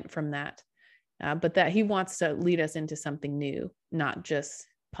repent from that. But that he wants to lead us into something new, not just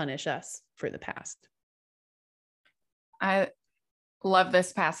punish us for the past. I love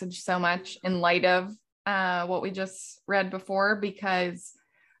this passage so much in light of what we just read before, because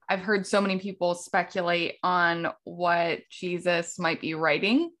I've heard so many people speculate on what Jesus might be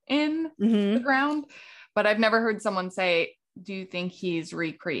writing in the ground, but I've never heard someone say, "Do you think he's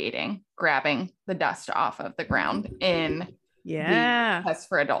grabbing the dust off of the ground in the test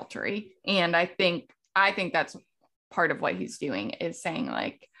for adultery?" And I think that's part of what he's doing is saying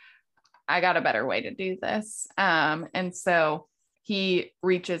like, I got a better way to do this. And so he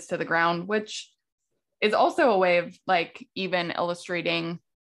reaches to the ground, which is also a way of like even illustrating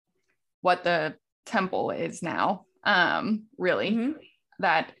what the temple is now, really,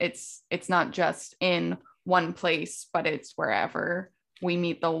 that it's not just in one place, but it's wherever we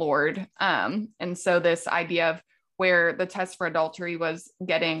meet the Lord. And so this idea of where the test for adultery was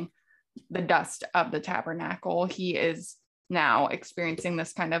getting the dust of the tabernacle, he is now experiencing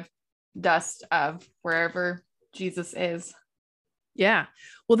this kind of dust of wherever Jesus is. Yeah.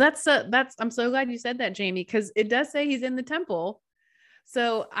 Well, that's I'm so glad you said that, Jamie, because it does say he's in the temple.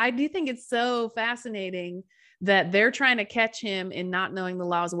 So I do think it's so fascinating that they're trying to catch him in not knowing the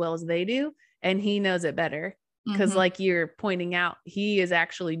law as well as they do. And he knows it better because like you're pointing out, he is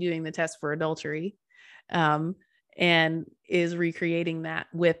actually doing the test for adultery, and is recreating that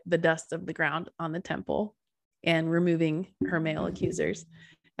with the dust of the ground on the temple and removing her male accusers.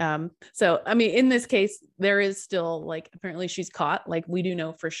 So, I mean, in this case, there is still like, apparently she's caught, like we do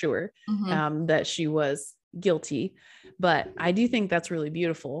know for sure, that she was guilty, but I do think that's really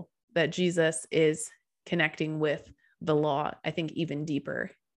beautiful that Jesus is connecting with the law, I think even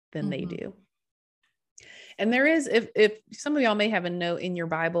deeper than they do. And there is, if some of y'all may have a note in your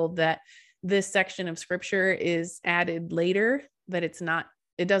Bible that this section of scripture is added later, that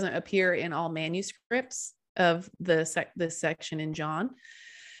it doesn't appear in all manuscripts of this section in John.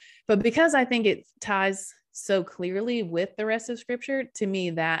 But because I think it ties so clearly with the rest of scripture, to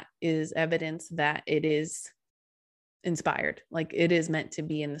me, that is evidence that it is inspired. Like it is meant to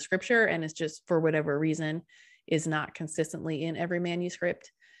be in the scripture, and it's just for whatever reason is not consistently in every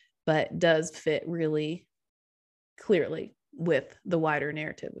manuscript, but does fit really clearly with the wider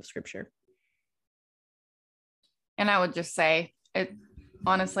narrative of scripture. And I would just say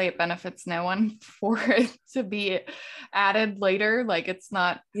honestly, it benefits no one for it to be added later. Like it's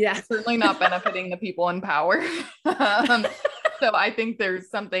certainly not benefiting the people in power. So I think there's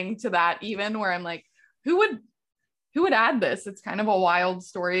something to that, even where I'm like, who would add this? It's kind of a wild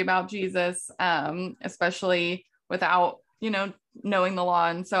story about Jesus, especially without, knowing the law.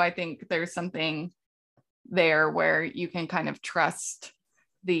 And so I think there's something there where you can kind of trust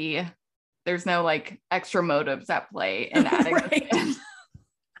there's no like extra motives at play in adding this in.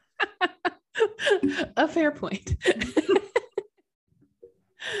 A fair point.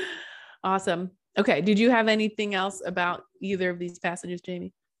 Awesome. Okay. Did you have anything else about either of these passages,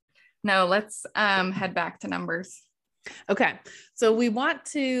 Jamie? No, let's head back to Numbers. Okay. So we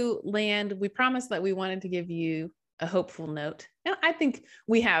promised that we wanted to give you a hopeful note. And I think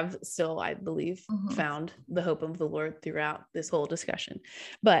we have still, I believe, found the hope of the Lord throughout this whole discussion.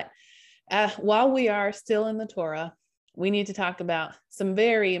 But while we are still in the Torah, we need to talk about some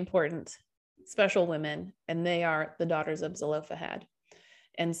very important special women, and they are the daughters of Zelophehad.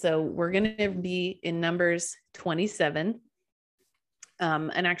 And so we're going to be in Numbers 27.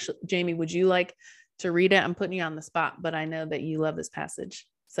 And actually, Jamie, would you like to read it? I'm putting you on the spot, but I know that you love this passage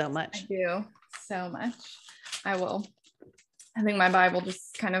so much. I do so much. I will. I think my Bible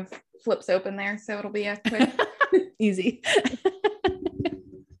just kind of flips open there, so it'll be a quick, easy.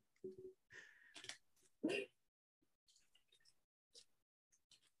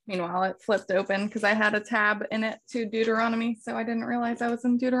 Meanwhile, it flipped open because I had a tab in it to Deuteronomy, so I didn't realize I was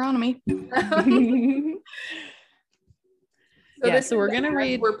in Deuteronomy. So we're going to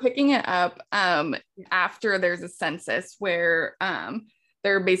read. We're picking it up after there's a census where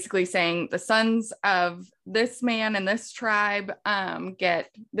they're basically saying the sons of this man and this tribe get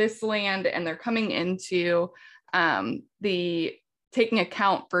this land, and they're coming into taking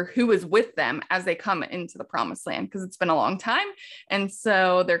account for who is with them as they come into the promised land, because it's been a long time. And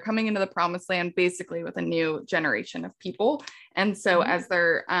so they're coming into the promised land basically with a new generation of people. And so as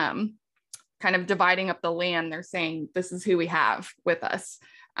they're kind of dividing up the land, they're saying, this is who we have with us.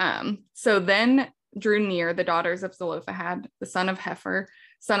 So then drew near the daughters of Zelophehad, the son of Hefer,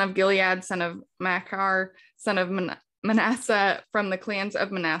 son of Gilead, son of Machar, son of Manasseh, from the clans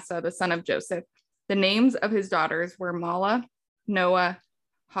of Manasseh, the son of Joseph. The names of his daughters were Mala, Noah,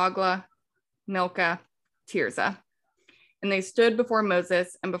 Hogla, Milcah, Tirzah. And they stood before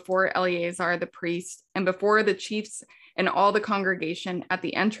Moses and before Eleazar the priest and before the chiefs and all the congregation at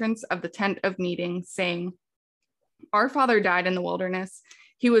the entrance of the tent of meeting, saying, our father died in the wilderness.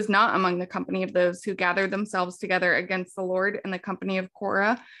 He was not among the company of those who gathered themselves together against the Lord in the company of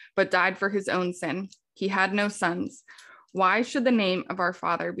Korah, but died for his own sin. He had no sons. Why should the name of our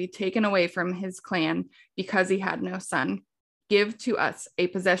father be taken away from his clan because he had no son? Give to us a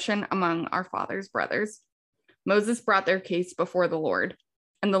possession among our father's brothers. Moses brought their case before the Lord.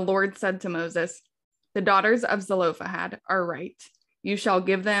 And the Lord said to Moses, The daughters of Zelophehad are right. You shall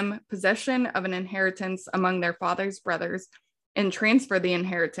give them possession of an inheritance among their father's brothers and transfer the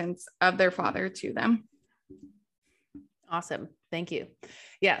inheritance of their father to them. Awesome. Thank you.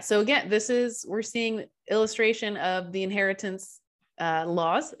 Yeah. So again, we're seeing illustration of the inheritance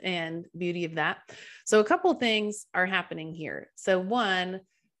laws and beauty of that. So a couple of things are happening here. So one,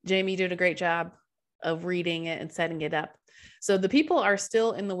 Jamie did a great job of reading it and setting it up. So the people are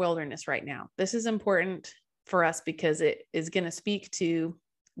still in the wilderness right now. This is important for us because it is going to speak to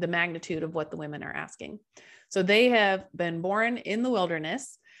the magnitude of what the women are asking. So they have been born in the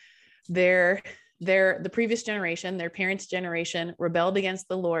wilderness. The previous generation, their parents' generation, rebelled against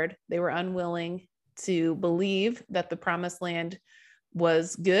the Lord. They were unwilling to believe that the promised land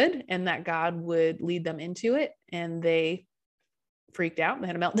was good and that God would lead them into it. And they freaked out and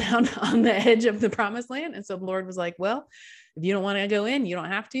had a meltdown on the edge of the promised land. And so the Lord was like, well, if you don't want to go in, you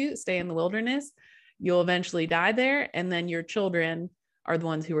don't have to stay in the wilderness. You'll eventually die there. And then your children are the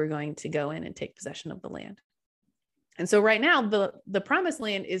ones who are going to go in and take possession of the land. And so right now, the promised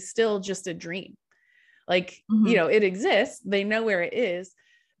land is still just a dream. Like, it exists. They know where it is,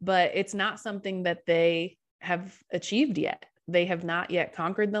 but it's not something that they have achieved yet. They have not yet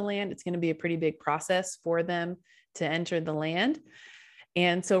conquered the land. It's going to be a pretty big process for them to enter the land.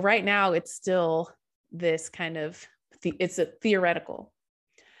 And so right now it's still this kind of, it's a theoretical.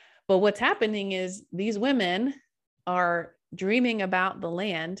 But what's happening is these women are dreaming about the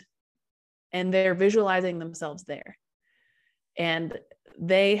land and they're visualizing themselves there. And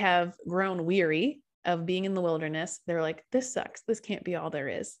they have grown weary of being in the wilderness. They're like, this sucks. This can't be all there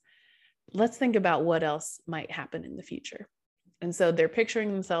is. Let's think about what else might happen in the future. And so they're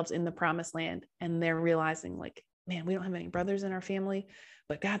picturing themselves in the promised land and they're realizing like, man, we don't have any brothers in our family,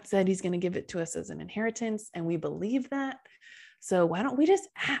 but God said he's going to give it to us as an inheritance. And we believe that. So why don't we just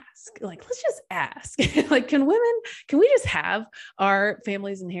ask? Like, let's just ask. Like, can we just have our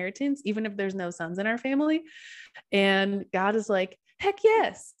family's inheritance, even if there's no sons in our family? And God is like, heck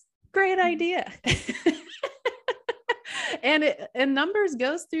yes, great idea. And Numbers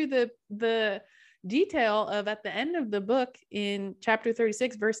goes through the detail of, at the end of the book in chapter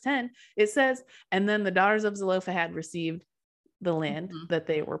 36, verse 10, it says, and then the daughters of Zelophehad received the land that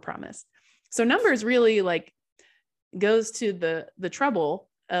they were promised. So Numbers really like goes to the trouble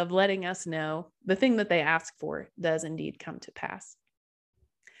of letting us know the thing that they ask for does indeed come to pass.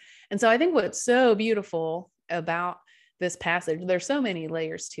 And so I think what's so beautiful about this passage, there's so many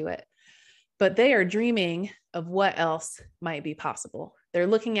layers to it, but they are dreaming of what else might be possible. They're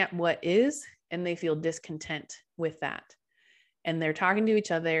looking at what is, and they feel discontent with that. And they're talking to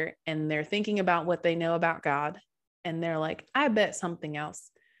each other and they're thinking about what they know about God. And they're like, I bet something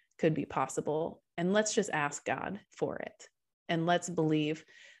else could be possible. And let's just ask God for it. And let's believe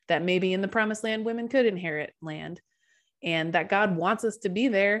that maybe in the promised land, women could inherit land and that God wants us to be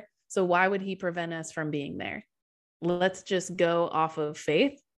there. So why would he prevent us from being there? Let's just go off of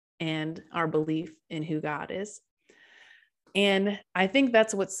faith and our belief in who God is. And I think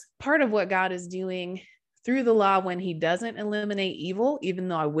that's what's part of what God is doing through the law when he doesn't eliminate evil, even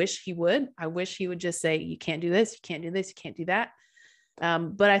though I wish he would. I wish he would just say, you can't do this, you can't do this, you can't do that.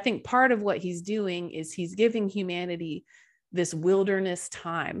 But I think part of what he's doing is he's giving humanity this wilderness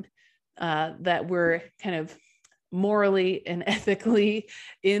time that we're kind of morally and ethically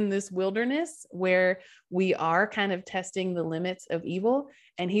in this wilderness where we are kind of testing the limits of evil.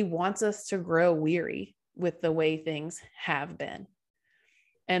 And he wants us to grow weary with the way things have been.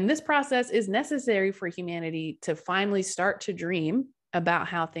 And this process is necessary for humanity to finally start to dream about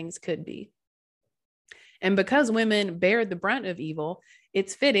how things could be. And because women bear the brunt of evil,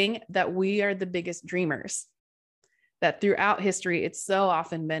 it's fitting that we are the biggest dreamers. That throughout history, it's so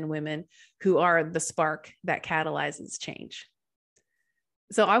often been women who are the spark that catalyzes change.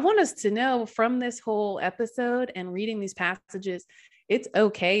 So I want us to know from this whole episode and reading these passages, it's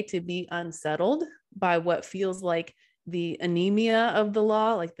okay to be unsettled by what feels like the anemia of the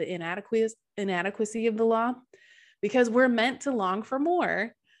law, like the inadequacy of the law, because we're meant to long for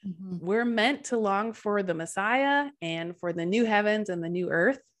more. Mm-hmm. We're meant to long for the Messiah and for the new heavens and the new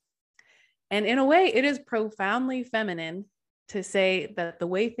earth. And in a way, it is profoundly feminine to say that the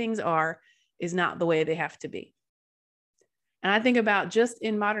way things are is not the way they have to be. And I think about just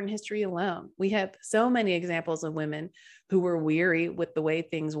in modern history alone, we have so many examples of women who were weary with the way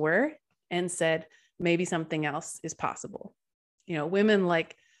things were and said, maybe something else is possible. You know, women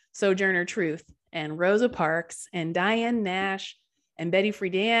like Sojourner Truth and Rosa Parks and Diane Nash and Betty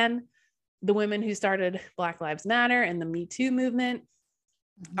Friedan, the women who started Black Lives Matter and the Me Too movement.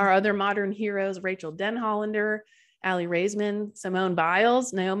 Mm-hmm. Our other modern heroes, Rachel Denhollander, Allie Raisman, Simone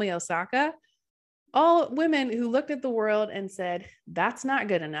Biles, Naomi Osaka, All women who looked at the world and said, that's not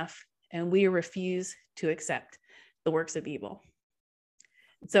good enough, and we refuse to accept the works of evil.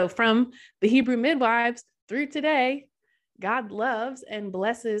 So from the Hebrew midwives through today, God loves and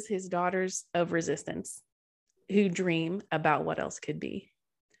blesses his daughters of resistance who dream about what else could be.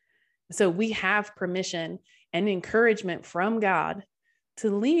 So we have permission and encouragement from God to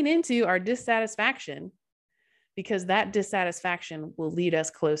lean into our dissatisfaction, because that dissatisfaction will lead us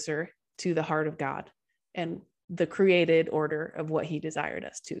closer to the heart of God and the created order of what he desired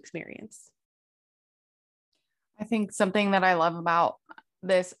us to experience. I think something that I love about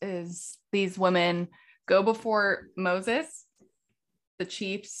this is these women go before Moses, the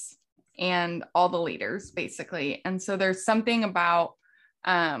chiefs, and all the leaders, basically. And so there's something about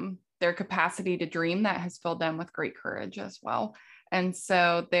their capacity to dream that has filled them with great courage as well. And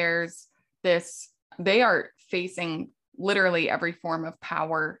so there's this, they are facing literally every form of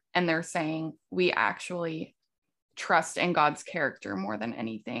power, and they're saying, we actually trust in God's character more than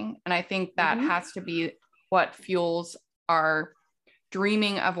anything. And I think that has to be what fuels our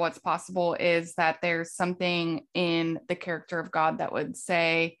dreaming of what's possible, is that there's something in the character of God that would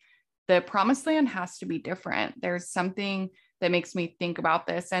say the promised land has to be different. There's something that makes me think about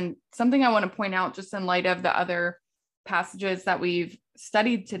this. And something I want to point out, just in light of the other passages that we've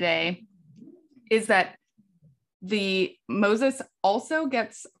studied today, is that Moses also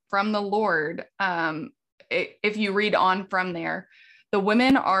gets from the Lord. If you read on from there, the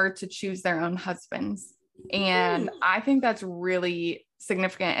women are to choose their own husbands. And I think that's really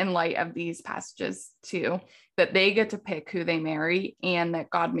significant in light of these passages too, that they get to pick who they marry, and that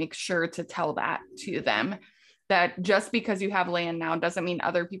God makes sure to tell that to them, that just because you have land now doesn't mean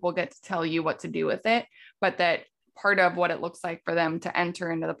other people get to tell you what to do with it, but that part of what it looks like for them to enter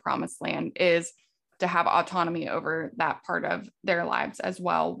into the promised land is to have autonomy over that part of their lives as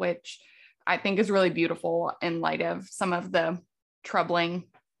well, which I think is really beautiful in light of some of the troubling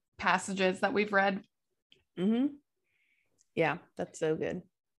passages that we've read. Yeah, that's so good.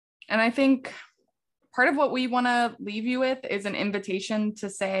 And I think part of what we want to leave you with is an invitation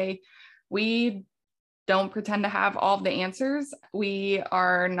to say, we don't pretend to have all of the answers. We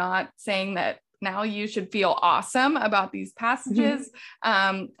are not saying that now you should feel awesome about these passages.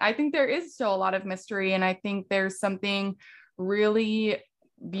 I think there is still a lot of mystery. And I think there's something really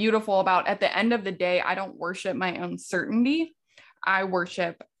beautiful about, at the end of the day, I don't worship my own certainty. I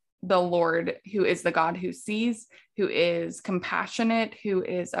worship the Lord, who is the God who sees, who is compassionate, who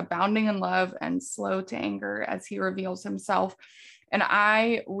is abounding in love and slow to anger as he reveals himself. And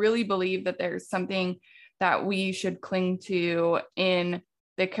I really believe that there's something that we should cling to in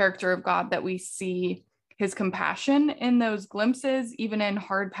the character of God, that we see his compassion in those glimpses, even in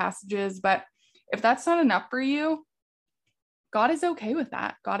hard passages. But if that's not enough for you, God is okay with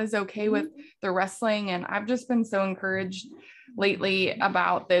that. God is okay with the wrestling. And I've just been so encouraged lately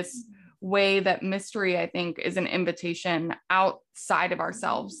about this way that mystery, I think, is an invitation outside of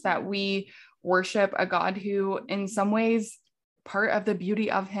ourselves, that we worship a God who, in some ways, part of the beauty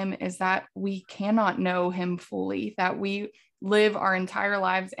of him is that we cannot know him fully, that we live our entire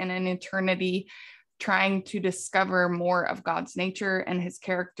lives in an eternity trying to discover more of God's nature and his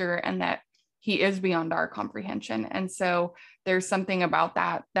character, and that he is beyond our comprehension. And so there's something about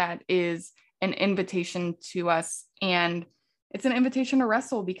that that is an invitation to us, and it's an invitation to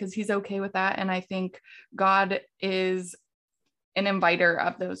wrestle because he's okay with that. And I think God is an inviter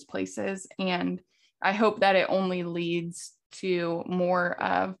of those places. And I hope that it only leads to more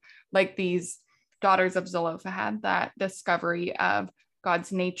of, like these daughters of Zelophehad, that discovery of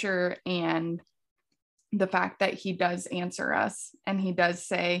God's nature and the fact that he does answer us. And he does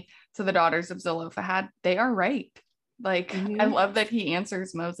say to the daughters of Zelophehad, they are right. Like, I love that he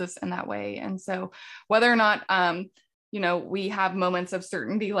answers Moses in that way. And so whether or not, we have moments of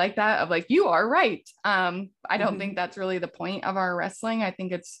certainty like that, of like, you are right. I don't think that's really the point of our wrestling. I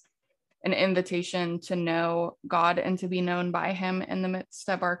think it's an invitation to know God and to be known by him in the midst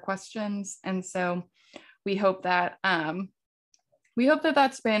of our questions. And so we hope that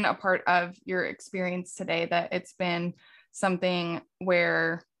that's been a part of your experience today, that it's been something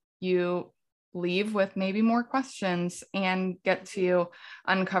where you leave with maybe more questions and get to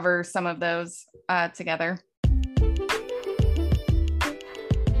uncover some of those together.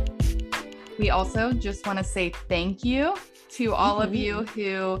 We also just want to say thank you to all of you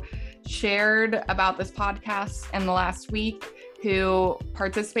who shared about this podcast in the last week, who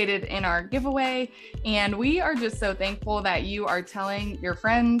participated in our giveaway. And we are just so thankful that you are telling your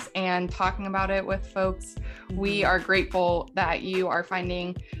friends and talking about it with folks. We are grateful that you are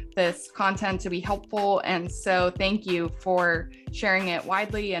finding this content to be helpful. And so thank you for sharing it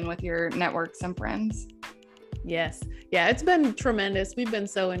widely and with your networks and friends. Yes. Yeah, it's been tremendous. We've been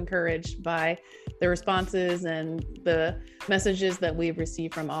so encouraged by the responses and the messages that we've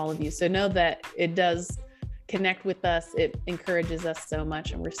received from all of you. So know that it does connect with us. It encourages us so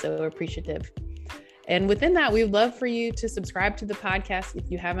much, and we're so appreciative. And within that, we would love for you to subscribe to the podcast if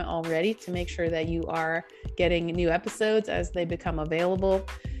you haven't already, to make sure that you are getting new episodes as they become available.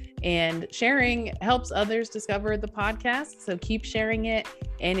 And sharing helps others discover the podcast. So keep sharing it.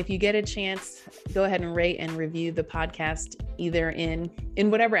 And if you get a chance, go ahead and rate and review the podcast, either in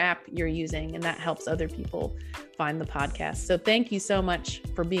whatever app you're using. And that helps other people find the podcast. So thank you so much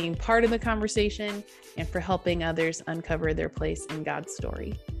for being part of the conversation and for helping others uncover their place in God's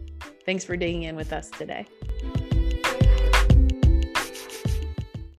story. Thanks for digging in with us today.